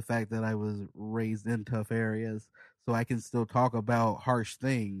by the fact that I was raised in tough areas. So I can still talk about harsh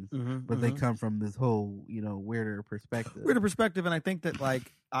things, but they come from this whole, weirder perspective. And I think that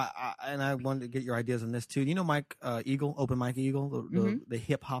I wanted to get your ideas on this too. Mike Eagle, Open Mike Eagle, the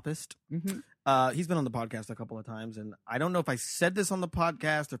hip hopist. Mm-hmm. He's been on the podcast a couple of times, and I don't know if I said this on the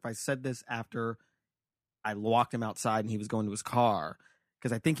podcast or if I said this after I walked him outside and he was going to his car,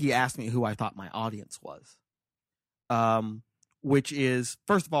 because I think he asked me who I thought my audience was. Which is,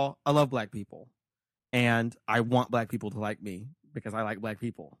 first of all, I love black people. And I want black people to like me because I like black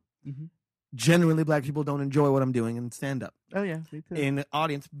people. Mm-hmm. Generally, black people don't enjoy what I'm doing in stand-up. Oh, yeah, me too. In the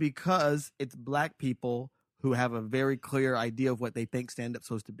audience, because it's black people who have a very clear idea of what they think stand-up's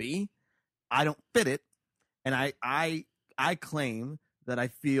supposed to be. I don't fit it. And I claim that I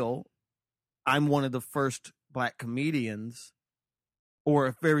feel I'm one of the first black comedians, or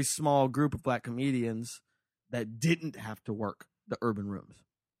a very small group of black comedians, that didn't have to work the urban rooms.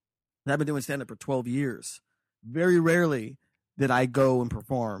 And I've been doing stand-up for 12 years. Very rarely did I go and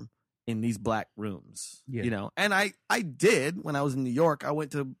perform in these black rooms, And I did when I was in New York.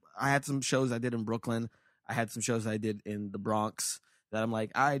 I had some shows I did in Brooklyn. I had some shows I did in the Bronx that I'm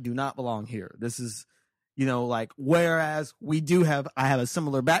like, I do not belong here. This is, whereas I have a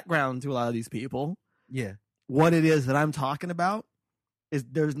similar background to a lot of these people. Yeah. What it is that I'm talking about is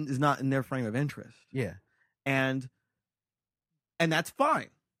not in their frame of interest. Yeah. And that's fine.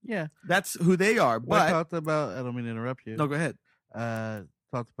 Yeah, that's who they are. But I talked about. I don't mean to interrupt you. No, go ahead.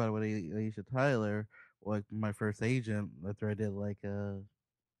 Talked about it with Aisha Tyler, my first agent. After I did a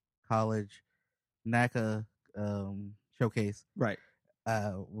college NACA showcase. Right.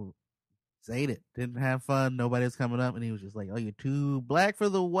 Ate it. Didn't have fun. Nobody was coming up, and he was just like, "Oh, you're too black for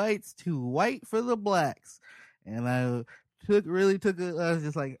the whites, too white for the blacks," and I I was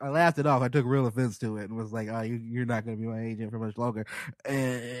just I laughed it off. I took real offense to it and was like, "Oh, you're not going to be my agent for much longer."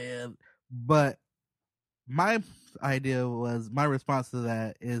 But my response to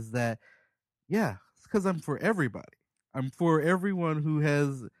that is that, yeah, it's because I'm for everybody. I'm for everyone who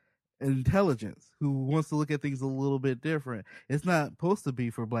has intelligence, who wants to look at things a little bit different. It's not supposed to be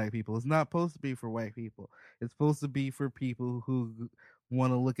for black people. It's not supposed to be for white people. It's supposed to be for people who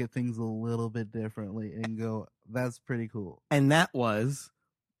want to look at things a little bit differently and go, that's pretty cool. And that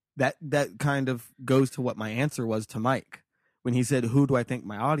kind of goes to what my answer was to Mike when he said, who do I think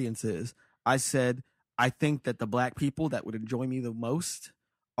my audience is? I said, I think that the black people that would enjoy me the most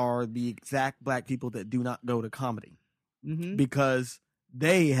are the exact black people that do not go to comedy, because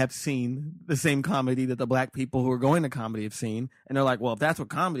they have seen the same comedy that the black people who are going to comedy have seen. And they're like, well, if that's what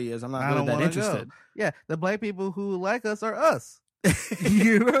comedy is, I'm not really that interested. Go. Yeah. The black people who like us are us.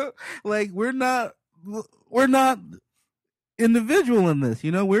 We're not individual in this,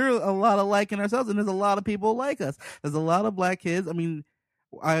 we're a lot alike in ourselves, and there's a lot of people like us. There's a lot of black kids. I mean,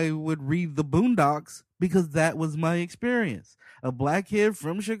 I would read the Boondocks because that was my experience. A black kid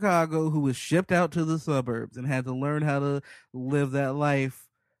from Chicago who was shipped out to the suburbs and had to learn how to live that life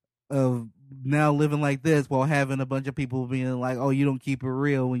of now living like this while having a bunch of people being like, oh, you don't keep it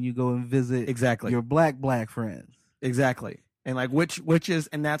real when you go and visit your black friends. Exactly. And like which is,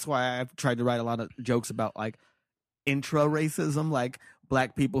 and that's why I've tried to write a lot of jokes about like intra racism, like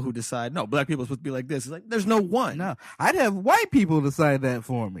black people who decide, no, black people are supposed to be like this. It's like, there's no one. No, I'd have white people decide that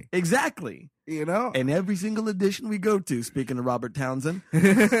for me. Exactly. You know? And every single edition we go to, speaking of Robert Townsend, he's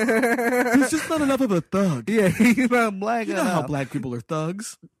just not enough of a thug. Yeah, he's not black enough. You know how black people are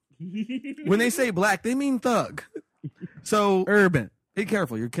thugs. When they say black, they mean thug. So urban. Be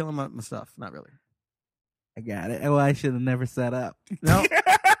careful. You're killing my stuff. Not really. I got it. Oh, I should have never sat up. No.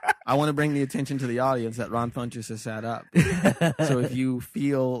 I want to bring the attention to the audience that Ron Funches has sat up. So if you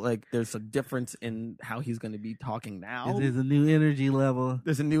feel like there's a difference in how he's going to be talking now. There's a new energy level.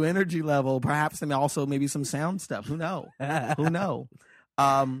 There's a new energy level. Perhaps and also maybe some sound stuff. Who knows? Who knows?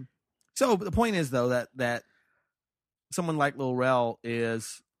 So the point is, though, that someone like Lil Rel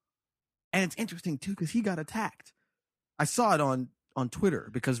is, and it's interesting, too, because he got attacked. I saw it on Twitter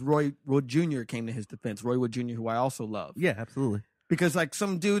because Roy Wood Jr. came to his defense. Roy Wood Jr., who I also love. Yeah, absolutely. Because like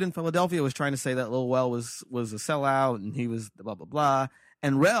some dude in Philadelphia was trying to say that Lil Rel was a sellout and he was blah, blah, blah.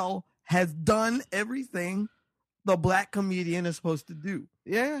 And Rel has done everything the black comedian is supposed to do.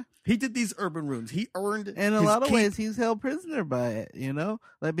 Yeah. He did these urban rooms. He earned in a lot of ways, he's held prisoner by it, you know?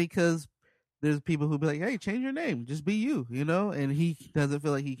 Like, because there's people who be like, hey, change your name. Just be you, you know? And he doesn't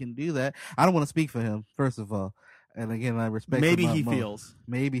feel like he can do that. I don't want to speak for him, first of all. And again, I respect Maybe him.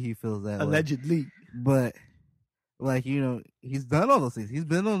 Maybe he feels that allegedly. Way. But, like, you know, he's done all those things. He's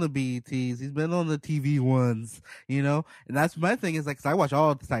been on the BETs. He's been on the TV ones, you know? And that's my thing is, like, 'cause I watch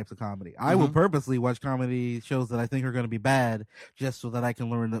all types of comedy. I will purposely watch comedy shows that I think are going to be bad just so that I can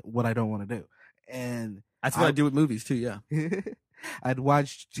learn what I don't want to do. And that's what I do with movies, too, yeah. I'd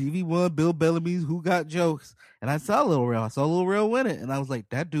watch TV One, Bill Bellamy's Who Got Jokes, and I saw Lil Rel. I saw Lil Rel win it, and I was like,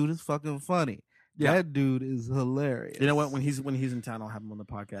 that dude is fucking funny. Yeah. That dude is hilarious. You know what? When he's in town, I'll have him on the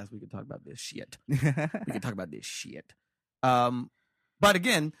podcast. We can talk about this shit. But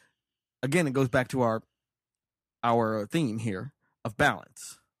again, it goes back to our theme here of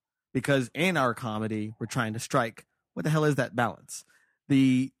balance, because in our comedy, we're trying to strike. What the hell is that balance?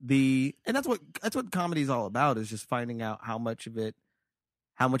 And that's what comedy is all about, is just finding out how much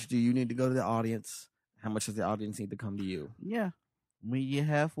do you need to go to the audience? How much does the audience need to come to you? Yeah. Meet you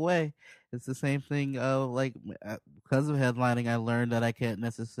halfway. It's the same thing. Like, because of headlining, I learned that I can't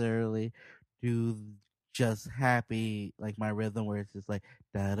necessarily do just happy, like my rhythm, where it's just like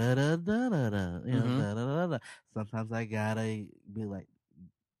da da da da da da, you know, da da da da. Sometimes I gotta be like,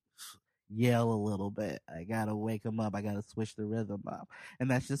 yell a little bit. I gotta wake them up. I gotta switch the rhythm up, and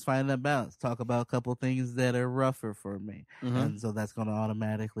that's just finding that balance. Talk about a couple things that are rougher for me, and so that's gonna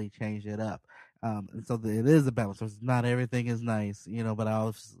automatically change it up. And so it is a balance. So not everything is nice, you know. But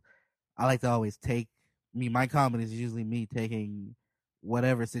I like to always take my comedy is usually me taking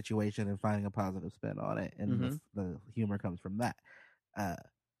whatever situation and finding a positive spin on it, and the humor comes from that.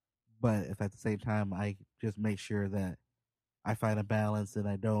 But if at the same time I just make sure that I find a balance and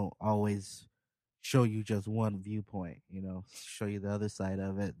I don't always show you just one viewpoint, you know, show you the other side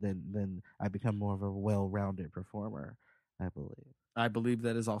of it, then I become more of a well-rounded performer, I believe. I believe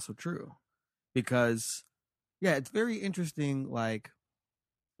that is also true. Because, yeah, it's very interesting, like,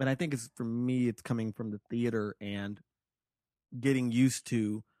 and I think for me, it's coming from the theater and getting used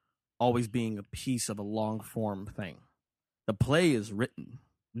to always being a piece of a long-form thing. The play is written,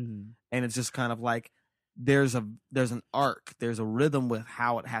 and it's just kind of like, there's an arc, there's a rhythm with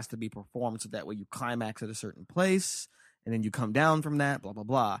how it has to be performed, so that way you climax at a certain place, and then you come down from that, blah, blah,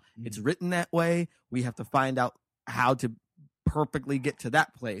 blah. It's written that way. We have to find out how to perfectly get to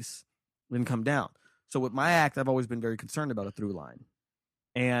that place, then come down. So with my act, I've always been very concerned about a through line.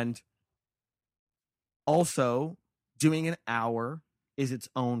 And also, doing an hour is its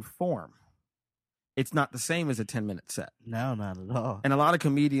own form. It's not the same as a 10-minute set. No, not at all. And a lot of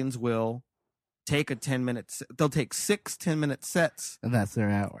comedians will take a 10-minute set. They'll take 6 10-minute sets. And that's their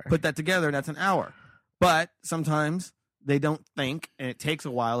hour. Put that together, and that's an hour. But sometimes they don't think, and it takes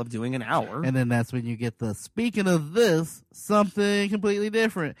a while of doing an hour. And then that's when you get speaking of this, something completely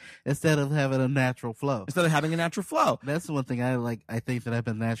different, instead of having a natural flow. Instead of having a natural flow. That's the one thing I think that I've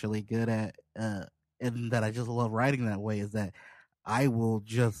been naturally good at, and that I just love writing that way, is that I will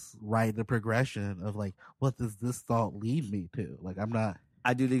just write the progression of, like, what does this thought lead me to? Like,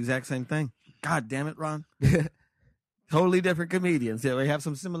 I do the exact same thing. God damn it, Ron. Totally different comedians. Yeah, we have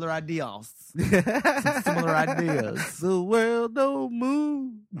some similar ideals. Some similar ideas. The world don't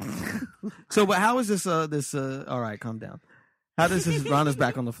move. So, but how is this? All right, calm down. How does this? Ron is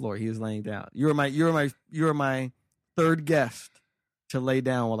back on the floor. He is laying down. You're my third guest to lay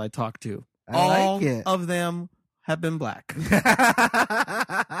down while I talk to. All of them have been black.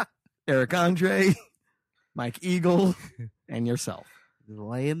 Eric Andre, Mike Eagle, and yourself. Just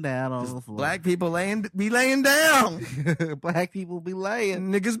laying down on the floor. Black people be laying down. Black people be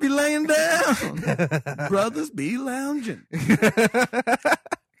laying. Niggas be laying down. Brothers be lounging.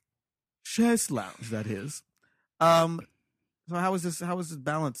 Chest lounge, that is. So how is this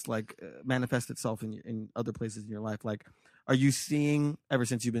balance manifest itself in other places in your life? Like, are you seeing, ever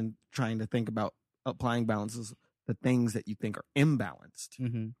since you've been trying to think about applying balances, the things that you think are imbalanced?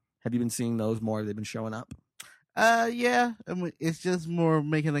 Mm-hmm. Have you been seeing those more? Have they been showing up? Yeah. I mean, it's just more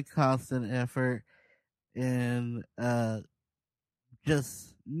making a constant effort and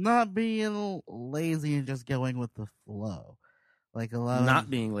just not being lazy and just going with the flow. Like a lot not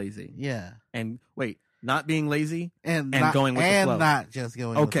being lazy. Yeah. And wait, not being lazy and going with the flow. And not just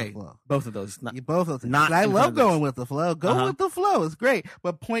going with the flow. Both of those. Both of them. I love going with the flow. Go with the flow. It's great.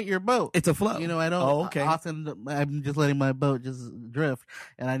 But point your boat. It's a flow. You know, I don't often, I'm just letting my boat just drift,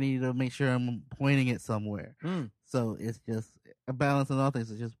 and I need to make sure I'm pointing it somewhere. So it's just a balance in all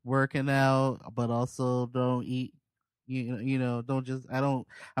things. It's just working out, but also don't eat. I'm not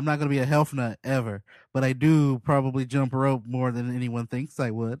going to be a health nut ever, but I do probably jump rope more than anyone thinks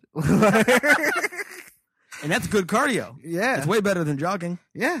I would. And that's good cardio. Yeah. It's way better than jogging.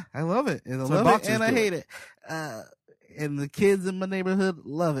 Yeah, I love it. And I love it, and I hate it. And the kids in my neighborhood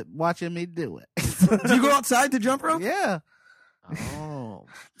love it, watching me do it. Do you go outside to jump rope? Yeah. Oh.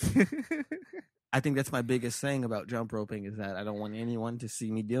 I think that's my biggest thing about jump roping is that I don't want anyone to see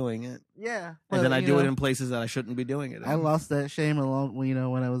me doing it. Yeah. And then I do it in places that I shouldn't be doing it in. I lost that shame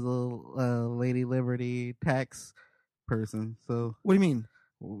when I was a Lady Liberty tax person. So what do you mean?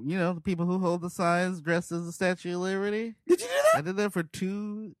 The people who hold the signs dressed as the Statue of Liberty. Did you do that? I did that for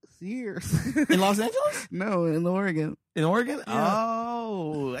 2 years. In Los Angeles? No, in Oregon. In Oregon? Yeah.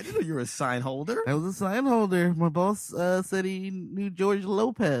 Oh, I didn't know you were a sign holder. I was a sign holder. My boss said he knew George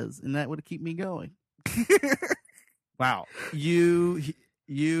Lopez, and that would keep me going. Wow. Have you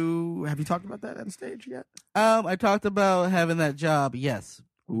talked about that on stage yet? I talked about having that job, yes.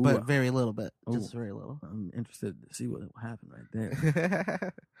 Ooh. But very little bit. Just very little. I'm interested to see what happened right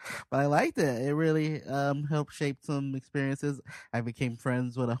there. But I liked it. It really helped shape some experiences. I became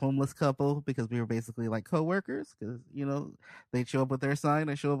friends with a homeless couple because we were basically like co-workers. Because, they'd show up with their sign.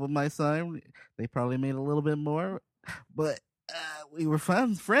 I show up with my sign. They probably made a little bit more. But we were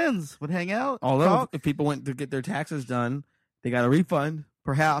friends. Would hang out. Although if people went to get their taxes done, they got a refund.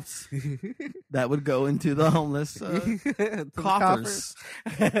 Perhaps that would go into the homeless coffers.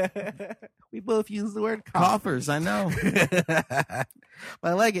 We both use the word coffers. I know. But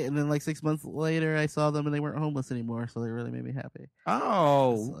I like it. And then 6 months later, I saw them and they weren't homeless anymore. So they really made me happy.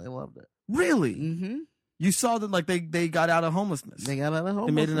 Oh. So I loved it. Really? Mm-hmm. You saw them they got out of homelessness. They got out of homelessness.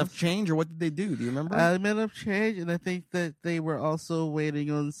 They made enough change, or what did they do? Do you remember? They made enough change, and I think that they were also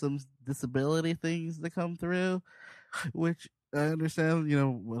waiting on some disability things to come through, which I understand.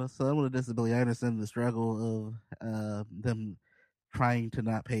 When someone with a disability, I understand the struggle of them trying to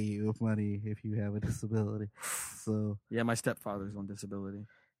not pay you money if you have a disability. So yeah, my stepfather's on disability.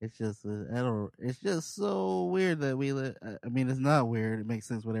 It's just it's just so weird that we live. I mean, it's not weird. It makes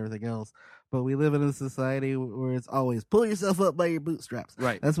sense with everything else. But we live in a society where it's always pull yourself up by your bootstraps.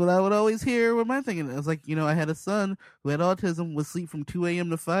 Right. That's what I would always hear with my thinking. It was like, I had a son who had autism, would sleep from 2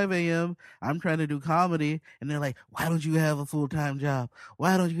 a.m. to 5 a.m. I'm trying to do comedy. And they're like, why don't you have a full-time job?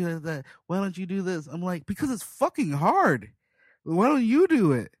 Why don't you have that? Why don't you do this? I'm like, because it's fucking hard. Why don't you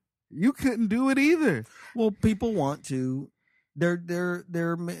do it? You couldn't do it either. Well, people want to. They're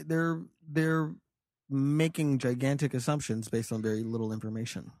making gigantic assumptions based on very little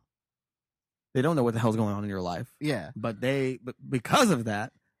information. They don't know what the hell's going on in your life. Yeah. But because of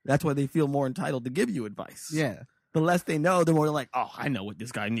that, that's why they feel more entitled to give you advice. Yeah. The less they know, the more they're like, oh, I know what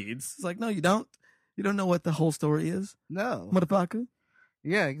this guy needs. It's like, no, you don't. You don't know what the whole story is. No. Motherfucker.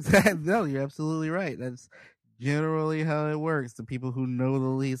 Yeah, exactly. No, you're absolutely right. That's generally how it works. The people who know the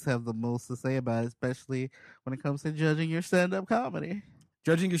least have the most to say about it, especially when it comes to judging your stand-up comedy.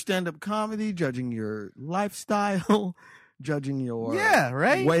 Judging your stand-up comedy, judging your lifestyle, judging your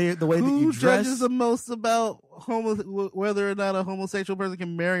the way that you dress. Who judges the most about whether or not a homosexual person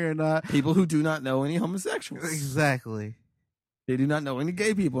can marry or not? People who do not know any homosexuals. Exactly. They do not know any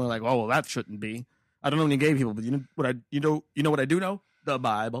gay people. They're like, oh, well, that shouldn't be. I don't know any gay people, but you know what I do know? The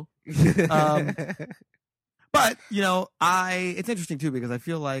Bible. But, it's interesting too, because I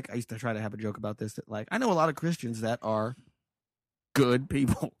feel like I used to try to have a joke about this, that like, I know a lot of Christians that are good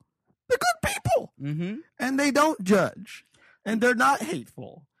people. They're good people. Mm-hmm. And they don't judge. And they're not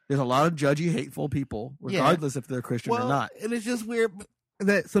hateful. There's a lot of judgy, hateful people, regardless if they're Christian or not. And it's just weird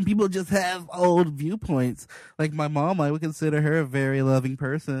that some people just have old viewpoints. Like my mom, I would consider her a very loving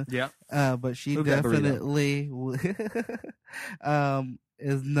person. Yeah. But she definitely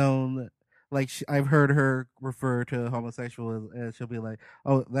is known. Like I've heard her refer to homosexuals, and she'll be like,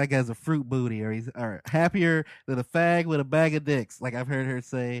 "Oh, that guy's a fruit booty," or he's happier than a fag with a bag of dicks. Like I've heard her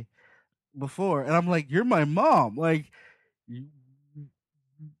say before, and I'm like, "You're my mom." Like,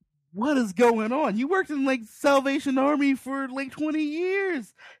 what is going on? You worked in like Salvation Army for like 20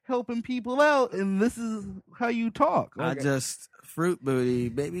 years, helping people out, and this is how you talk. Like, fruit booty.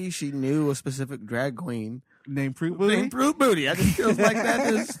 Maybe she knew a specific drag queen. Named Fruit Booty? I just feels like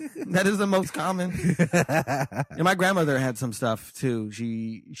that is the most common. And my grandmother had some stuff too.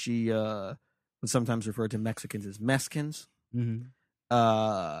 She would sometimes refer to Mexicans as Mexicans.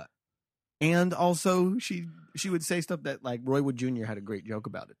 Mm-hmm. And also she would say stuff that like Roy Wood Jr. had a great joke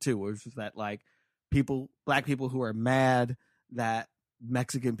about it too, where it's just that like black people who are mad that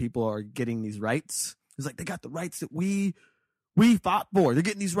Mexican people are getting these rights. It's like they got the rights that we fought for. They're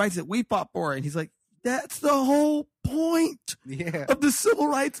getting these rights that we fought for. And he's like, that's the whole point of the civil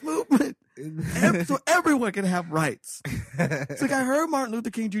rights movement. So everyone can have rights. It's like I heard Martin Luther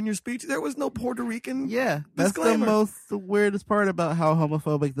King Jr.'s speech. There was no Puerto Rican. Yeah, that's the weirdest part about how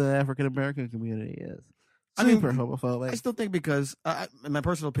homophobic the African American community is. Super homophobic. I still think because, in my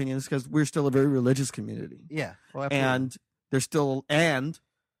personal opinion, is because we're still a very religious community. Yeah, and there's still, and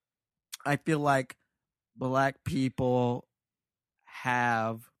I feel like black people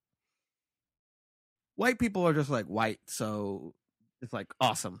have. White people are just like white, so it's like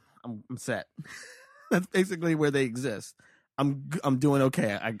awesome. I'm set. That's basically where they exist. I'm doing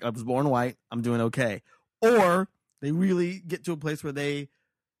okay. I was born white. I'm doing okay. Or they really get to a place where they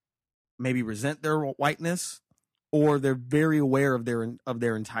maybe resent their whiteness, or they're very aware of their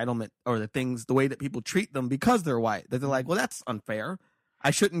entitlement or the way that people treat them because they're white. That they're like, well, that's unfair. I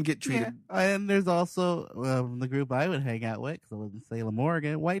shouldn't get treated. Yeah. And there's also the group I would hang out with, because I live in Salem,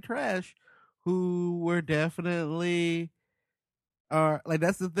 Oregon, white trash, who were definitely like,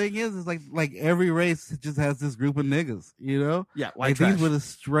 that's the thing is like every race just has this group of niggas, Yeah, white trash. These were the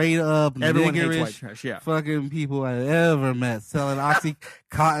straight up everyone hates white trash. Yeah, fucking people I ever met selling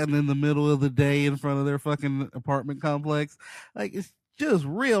OxyContin in the middle of the day in front of their fucking apartment complex. Like, it's just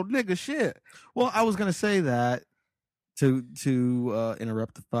real nigga shit. Well, I was gonna say that to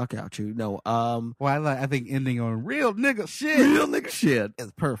interrupt the fuck out you. No, I think ending on real nigga shit. Real nigga shit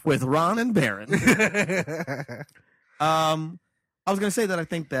is perfect with Ron and Baron. I was gonna say that I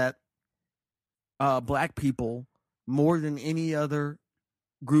think that black people, more than any other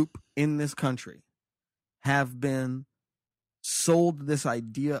group in this country, have been sold this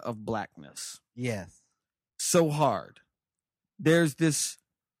idea of blackness. Yes, so hard. There's this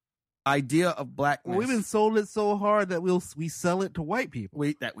idea of blackness. Well, we've been sold it so hard that we sell it to white people.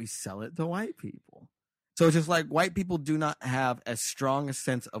 We sell it to white people. So it's just like white people do not have as strong a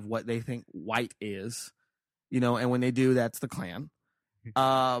sense of what they think white is, and when they do, that's the Klan.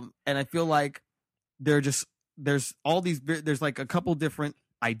 And I feel like there's like a couple different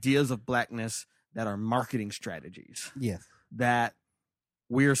ideas of blackness that are marketing strategies. Yes. That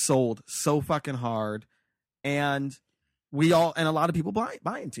we're sold so fucking hard, and a lot of people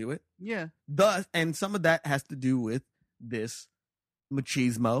buy into it. Yeah. And some of that has to do with this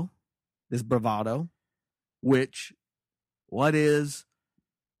machismo, this bravado, which what is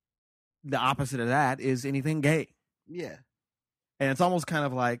the opposite of that is anything gay. Yeah. And it's almost kind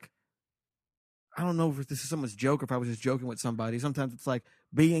of like, I don't know if this is someone's joke or if I was just joking with somebody. Sometimes it's like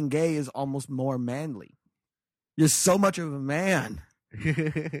being gay is almost more manly. You're so much of a man.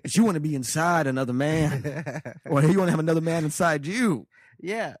 You want to be inside another man, or you want to have another man inside you.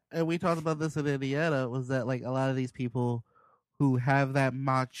 Yeah, and we talked about this in Indiana. Was that like a lot of these people who have that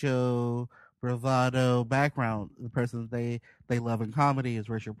macho bravado background? The person they love in comedy is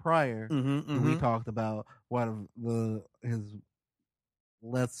Richard Pryor. Mm-hmm. We talked about one of his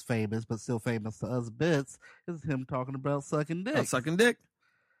less famous but still famous to us bits is him talking about sucking dick. Sucking dick,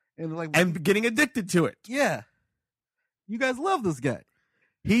 and getting addicted to it. Yeah. You guys love this guy.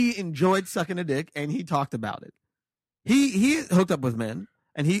 He enjoyed sucking a dick, and he talked about it. He hooked up with men,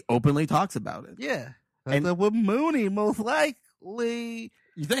 and he openly talks about it. Yeah. Hooked up with Mooney, most likely.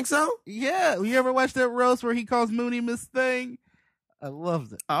 You think so? Yeah. You ever watch that roast where he calls Mooney Miss Thing? I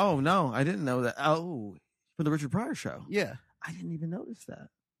loved it. Oh, no. I didn't know that. Oh, for the Richard Pryor show. Yeah. I didn't even notice that.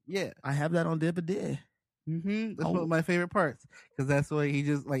 Yeah. I have that on DVD. Mm-hmm. That's Oh. one of my favorite parts because that's the way he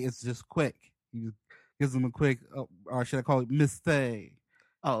just like it's just quick. He just gives him a quick, or should I call it mistake?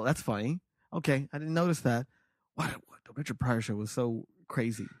 Oh, that's funny. Okay, I didn't notice that. What the Richard Pryor show was so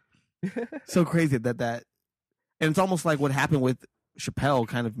crazy, so crazy that, and it's almost like what happened with Chappelle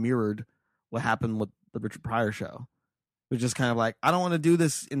kind of mirrored what happened with the Richard Pryor show. It was just kind of like, I don't want to do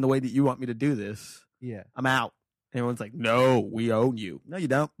this in the way that you want me to do this. Yeah. I'm out. And everyone's like, no, we own you. No, you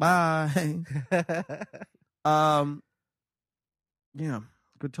don't. Bye. Yeah,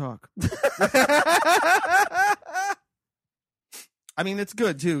 good talk. I mean, it's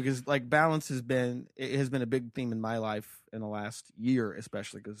good too because like balance has been a big theme in my life in the last year,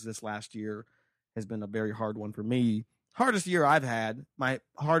 especially because this last year has been a very hard one for me. Hardest year I've had, my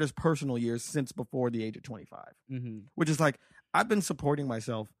hardest personal years since before the age of 25, which is like I've been supporting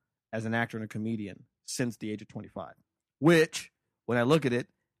myself as an actor and a comedian since the age of 25, which when I look at it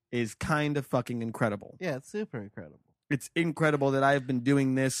is kind of fucking incredible. Yeah, it's super incredible. It's incredible that I've been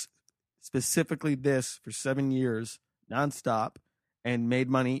doing this, specifically this, for 7 years nonstop and made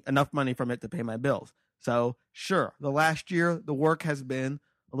enough money from it to pay my bills. So sure, the last year, the work has been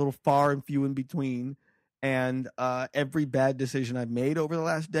a little far and few in between. And every bad decision I've made over the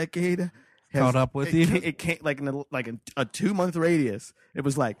last decade caught up with you. It came like in a 2-month radius. It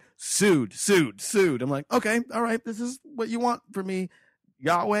was like sued. I'm like, okay, all right, this is what you want from me,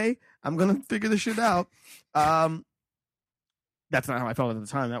 Yahweh. I'm gonna figure this shit out. That's not how I felt at the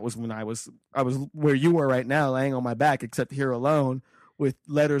time. That was when I was where you are right now, laying on my back, except here alone with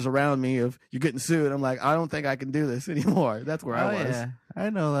letters around me of you're getting sued. I'm like, I don't think I can do this anymore. That's where I was. Yeah, I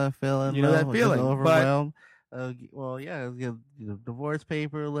know that feeling. You know that feeling, overwhelmed. Well, yeah, divorce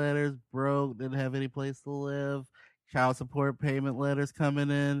paper letters, broke, didn't have any place to live, child support payment letters coming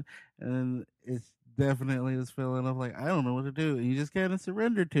in, and it's definitely this feeling of like I don't know what to do. And you just kind of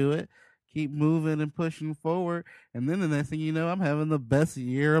surrender to it, keep moving and pushing forward, and then the next thing you know, I'm having the best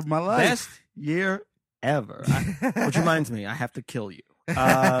year of my life. Best year ever. Which reminds me, I have to kill you.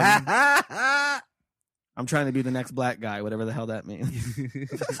 I'm trying to be the next black guy, whatever the hell that means.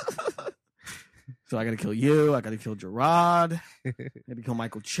 So I got to kill you. I got to kill Gerard. I got to kill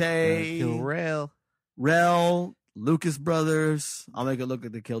Michael Che. Kill Rel, Lucas Brothers. I'll make it look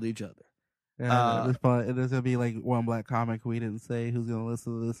like they killed each other. There's going to be like one black comic we didn't say who's going to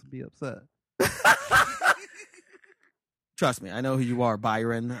listen to this and be upset. Trust me, I know who you are,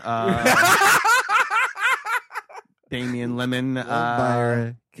 Byron. Damian Lemon.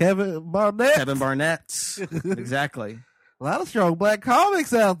 Byron. Kevin Barnett. Exactly. A lot of strong black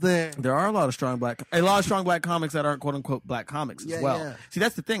comics out there. There are a lot of strong black comics that aren't quote unquote black comics as well. Yeah. See,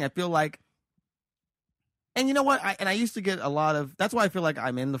 that's the thing. I feel like, and you know what? I used to get a lot of. That's why I feel like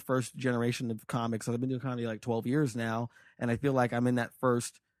I'm in the first generation of comics. I've been doing comedy like 12 years now, and I feel like I'm in that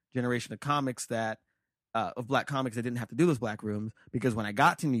first generation of comics that of black comics that didn't have to do those black rooms because when I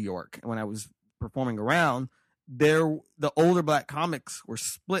got to New York and when I was performing around, the older black comics were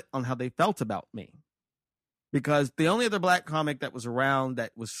split on how they felt about me. Because the only other black comic that was around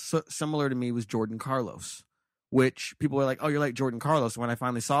that was similar to me was Jordan Carlos, which people were like, oh, you're like Jordan Carlos. And when I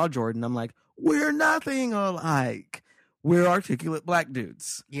finally saw Jordan, I'm like, we're nothing alike. We're articulate black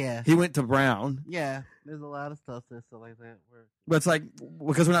dudes. Yeah. He went to Brown. Yeah. There's a lot of stuff like that. But it's like,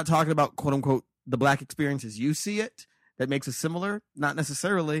 because we're not talking about, quote unquote, the black experience as you see it, that makes us similar. Not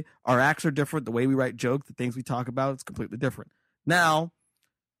necessarily. Our acts are different. The way we write jokes, the things we talk about, it's completely different. Now,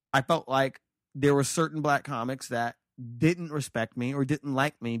 I felt like there were certain black comics that didn't respect me or didn't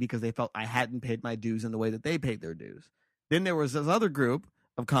like me because they felt I hadn't paid my dues in the way that they paid their dues. Then there was this other group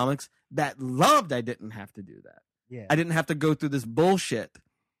of comics that loved I didn't have to do that. Yeah. I didn't have to go through this bullshit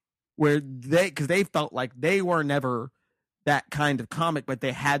where because they felt like they were never that kind of comic, but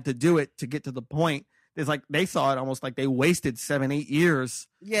they had to do it to get to the point. It's like they saw it almost like they wasted 7-8 years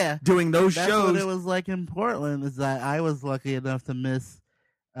doing those shows. That's what it was like in Portland is that I was lucky enough to miss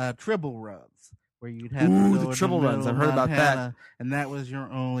tribble runs where you'd have to go the tribble runs. I've heard about that, and that was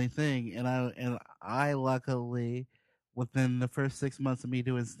your only thing. And I luckily within the first 6 months of me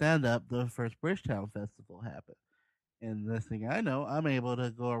doing stand up, the first Bridgetown Festival happened. And this thing I know, I'm able to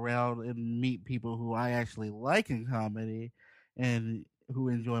go around and meet people who I actually like in comedy and who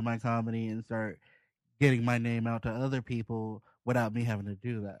enjoy my comedy and start getting my name out to other people without me having to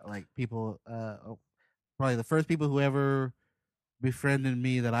do that. Like people, probably the first people who ever befriended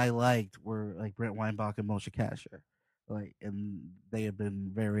me that I liked were like Brent Weinbach and Moshe Kasher. Like, and they have been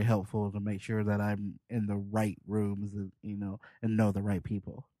very helpful to make sure that I'm in the right rooms and, and know the right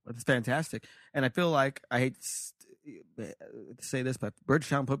people. That's fantastic. And I feel like, I hate to say this, but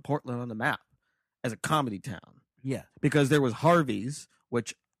Bridgetown put Portland on the map as a comedy town. Yeah. Because there was Harvey's,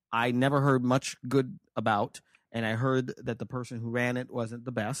 which I never heard much good about, and I heard that the person who ran it wasn't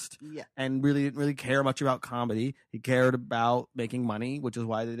the best, and really didn't really care much about comedy. He cared about making money, which is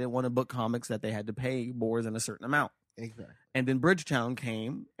why they didn't want to book comics that they had to pay more than a certain amount. Exactly. And then Bridgetown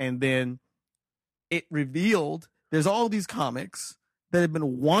came, and then it revealed there's all these comics that have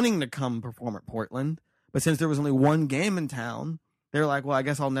been wanting to come perform at Portland, but since there was only one game in town, they're like, well, I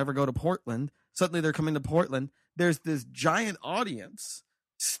guess I'll never go to Portland. Suddenly they're coming to Portland. There's this giant audience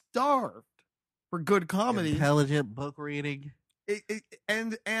starved for good comedy, intelligent book reading,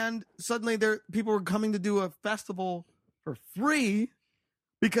 and suddenly people were coming to do a festival for free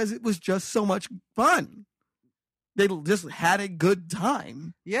because it was just so much fun. They just had a good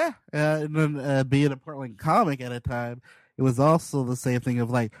time. Yeah, and then being a Portland comic at a time, it was also the same thing of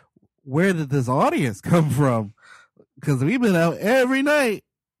like, where did this audience come from? Because we've been out every night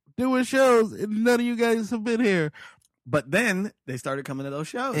doing shows, and none of you guys have been here. But then they started coming to those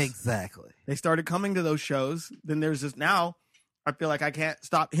shows. Exactly. They started coming to those shows. Then there's this now. I feel like I can't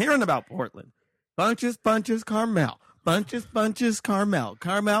stop hearing about Portland. Funches, Carmel. Funches, Carmel.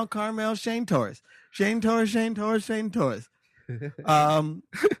 Carmel, Shane Torres. Shane Torres.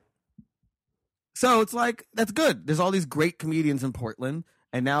 So it's like, that's good. There's all these great comedians in Portland,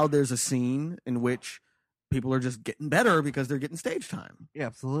 and now there's a scene in which people are just getting better because they're getting stage time. Yeah,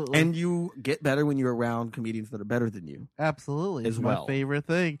 absolutely. And you get better when you're around comedians that are better than you. Absolutely. As well. My favorite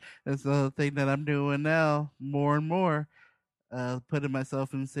thing. It's the thing that I'm doing now more and more. Putting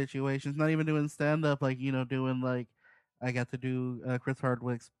myself in situations, not even doing stand-up, like, doing like, I got to do Chris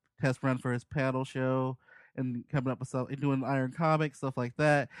Hardwick's test run for his panel show and coming up with stuff, doing Iron Comics, stuff like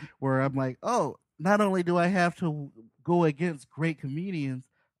that, where I'm like, oh, not only do I have to go against great comedians,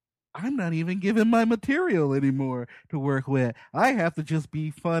 I'm not even given my material anymore to work with. I have to just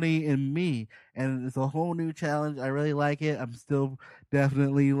be funny and me. And it's a whole new challenge. I really like it. I'm still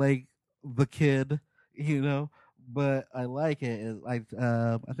definitely like the kid, but I like it. I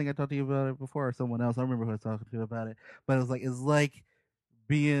think I talked to you about it before, or someone else. I remember who I was talking to about it. But it's like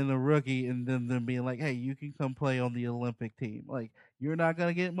being a rookie and then them being like, hey, you can come play on the Olympic team. Like, you're not going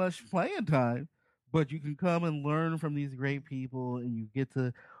to get much playing time, but you can come and learn from these great people, and you get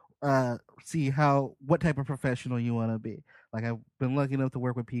to see what type of professional you want to be. Like, I've been lucky enough to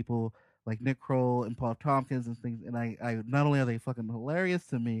work with people like Nick Kroll and Paul Tompkins and things, and I not only are they fucking hilarious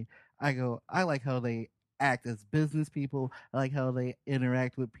to me, I like how they act as business people. I like how they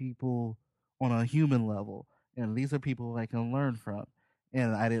interact with people on a human level, and these are people I can learn from,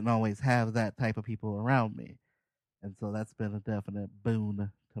 and I didn't always have that type of people around me, and so that's been a definite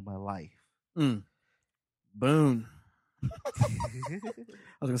boon to my life. Boon. I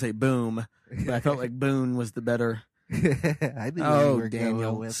was gonna say boom, but I felt like boon was the better. I think you were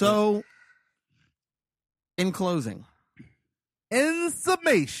Daniel. with So, it. in closing, In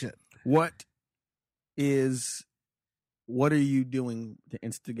summation, what are you doing to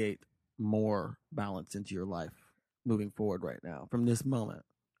instigate more balance into your life moving forward right now from this moment?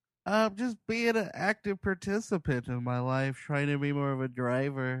 Just being an active participant in my life, trying to be more of a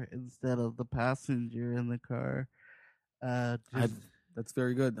driver instead of the passenger in the car. That's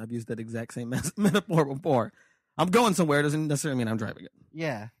very good. I've used that exact same metaphor before. I'm going somewhere doesn't necessarily mean I'm driving it.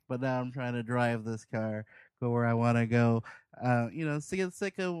 Yeah, but now I'm trying to drive this car, go where I want to go.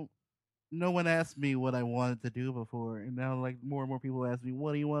 Sick of no one asked me what I wanted to do before, and now like more and more people ask me,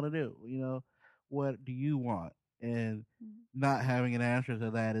 "What do you want to do? What do you want?" And not having an answer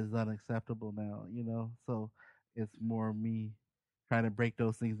to that is unacceptable now. So it's more me trying to break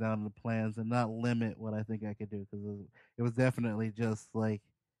those things down into plans and not limit what I think I could do, because it was definitely just like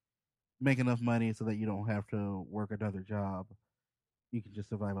make enough money so that you don't have to work another job. You can just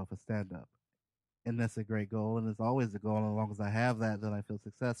survive off of stand-up. And that's a great goal, and it's always a goal. And as long as I have that, then I feel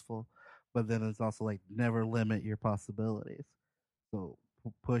successful. But then it's also like never limit your possibilities. So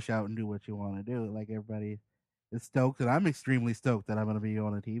push out and do what you want to do. Like, everybody is stoked, and I'm extremely stoked that I'm going to be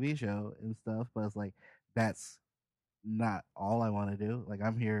on a TV show and stuff. But it's like, that's not all I want to do. Like,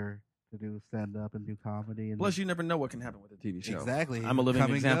 I'm here to do stand-up and do comedy. And Plus, you never know what can happen with a TV show. Exactly. I'm a living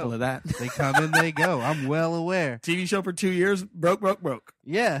example of that. They come and they go. I'm well aware. TV show for 2 years, broke.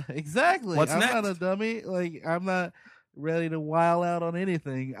 Yeah, exactly. What's I'm next? not a dummy. Like, I'm not ready to wild out on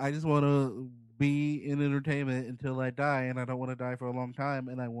anything. I just want to be in entertainment until I die, and I don't want to die for a long time,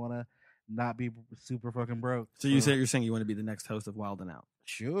 and I want to not be super fucking broke. So you're saying you want to be the next host of Wild and Out?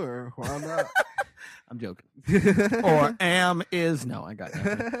 Sure, why not? I'm joking. Or is. No, I got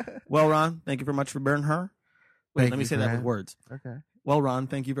nothing. Well, Ron, thank you very much for bearing her. Wait, let me say that with words. Okay. Well, Ron,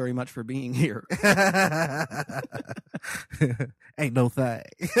 thank you very much for being here. Ain't no thing.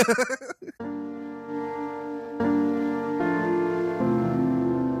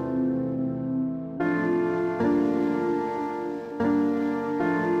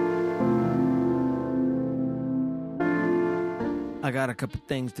 I got a couple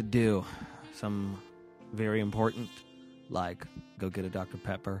things to do. Some very important, like go get a Dr.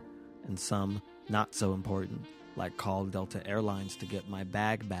 Pepper, and some not so important, like call Delta Airlines to get my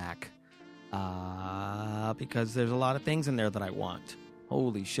bag back. Because there's a lot of things in there that I want.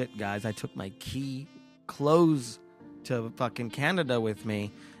 Holy shit, guys. I took my key clothes to fucking Canada with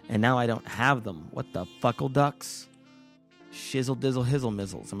me, and now I don't have them. What the fuckle ducks? Shizzle dizzle hizzle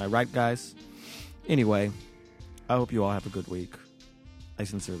mizzles. Am I right, guys? Anyway, I hope you all have a good week. I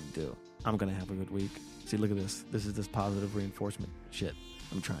sincerely do. I'm going to have a good week. See, look at this. This is this positive reinforcement shit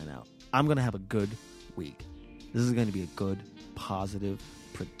I'm trying out. I'm going to have a good week. This is going to be a good, positive,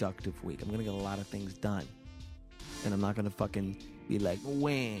 productive week. I'm going to get a lot of things done. And I'm not going to fucking be like, wah.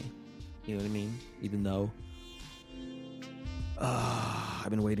 You know what I mean? Even though I've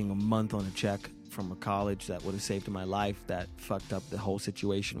been waiting a month on a check from a college that would have saved my life, that fucked up the whole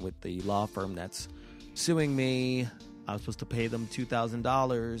situation with the law firm that's suing me. I was supposed to pay them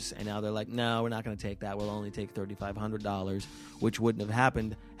 $2,000, and now they're like, no, we're not going to take that. We'll only take $3,500, which wouldn't have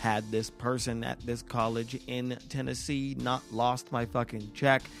happened had this person at this college in Tennessee not lost my fucking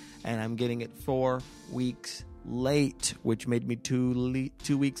check, and I'm getting it 4 weeks late, which made me 2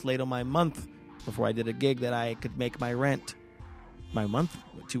 weeks late on my month before I did a gig that I could make my rent. My month?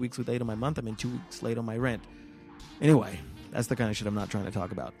 2 weeks late on my month? I mean 2 weeks late on my rent. Anyway, that's the kind of shit I'm not trying to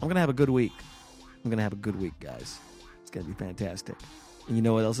talk about. I'm going to have a good week. I'm going to have a good week, guys. It's going to be fantastic. And you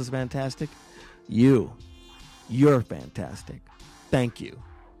know what else is fantastic? You. You're fantastic. Thank you.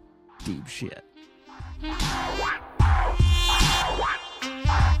 Deep shit.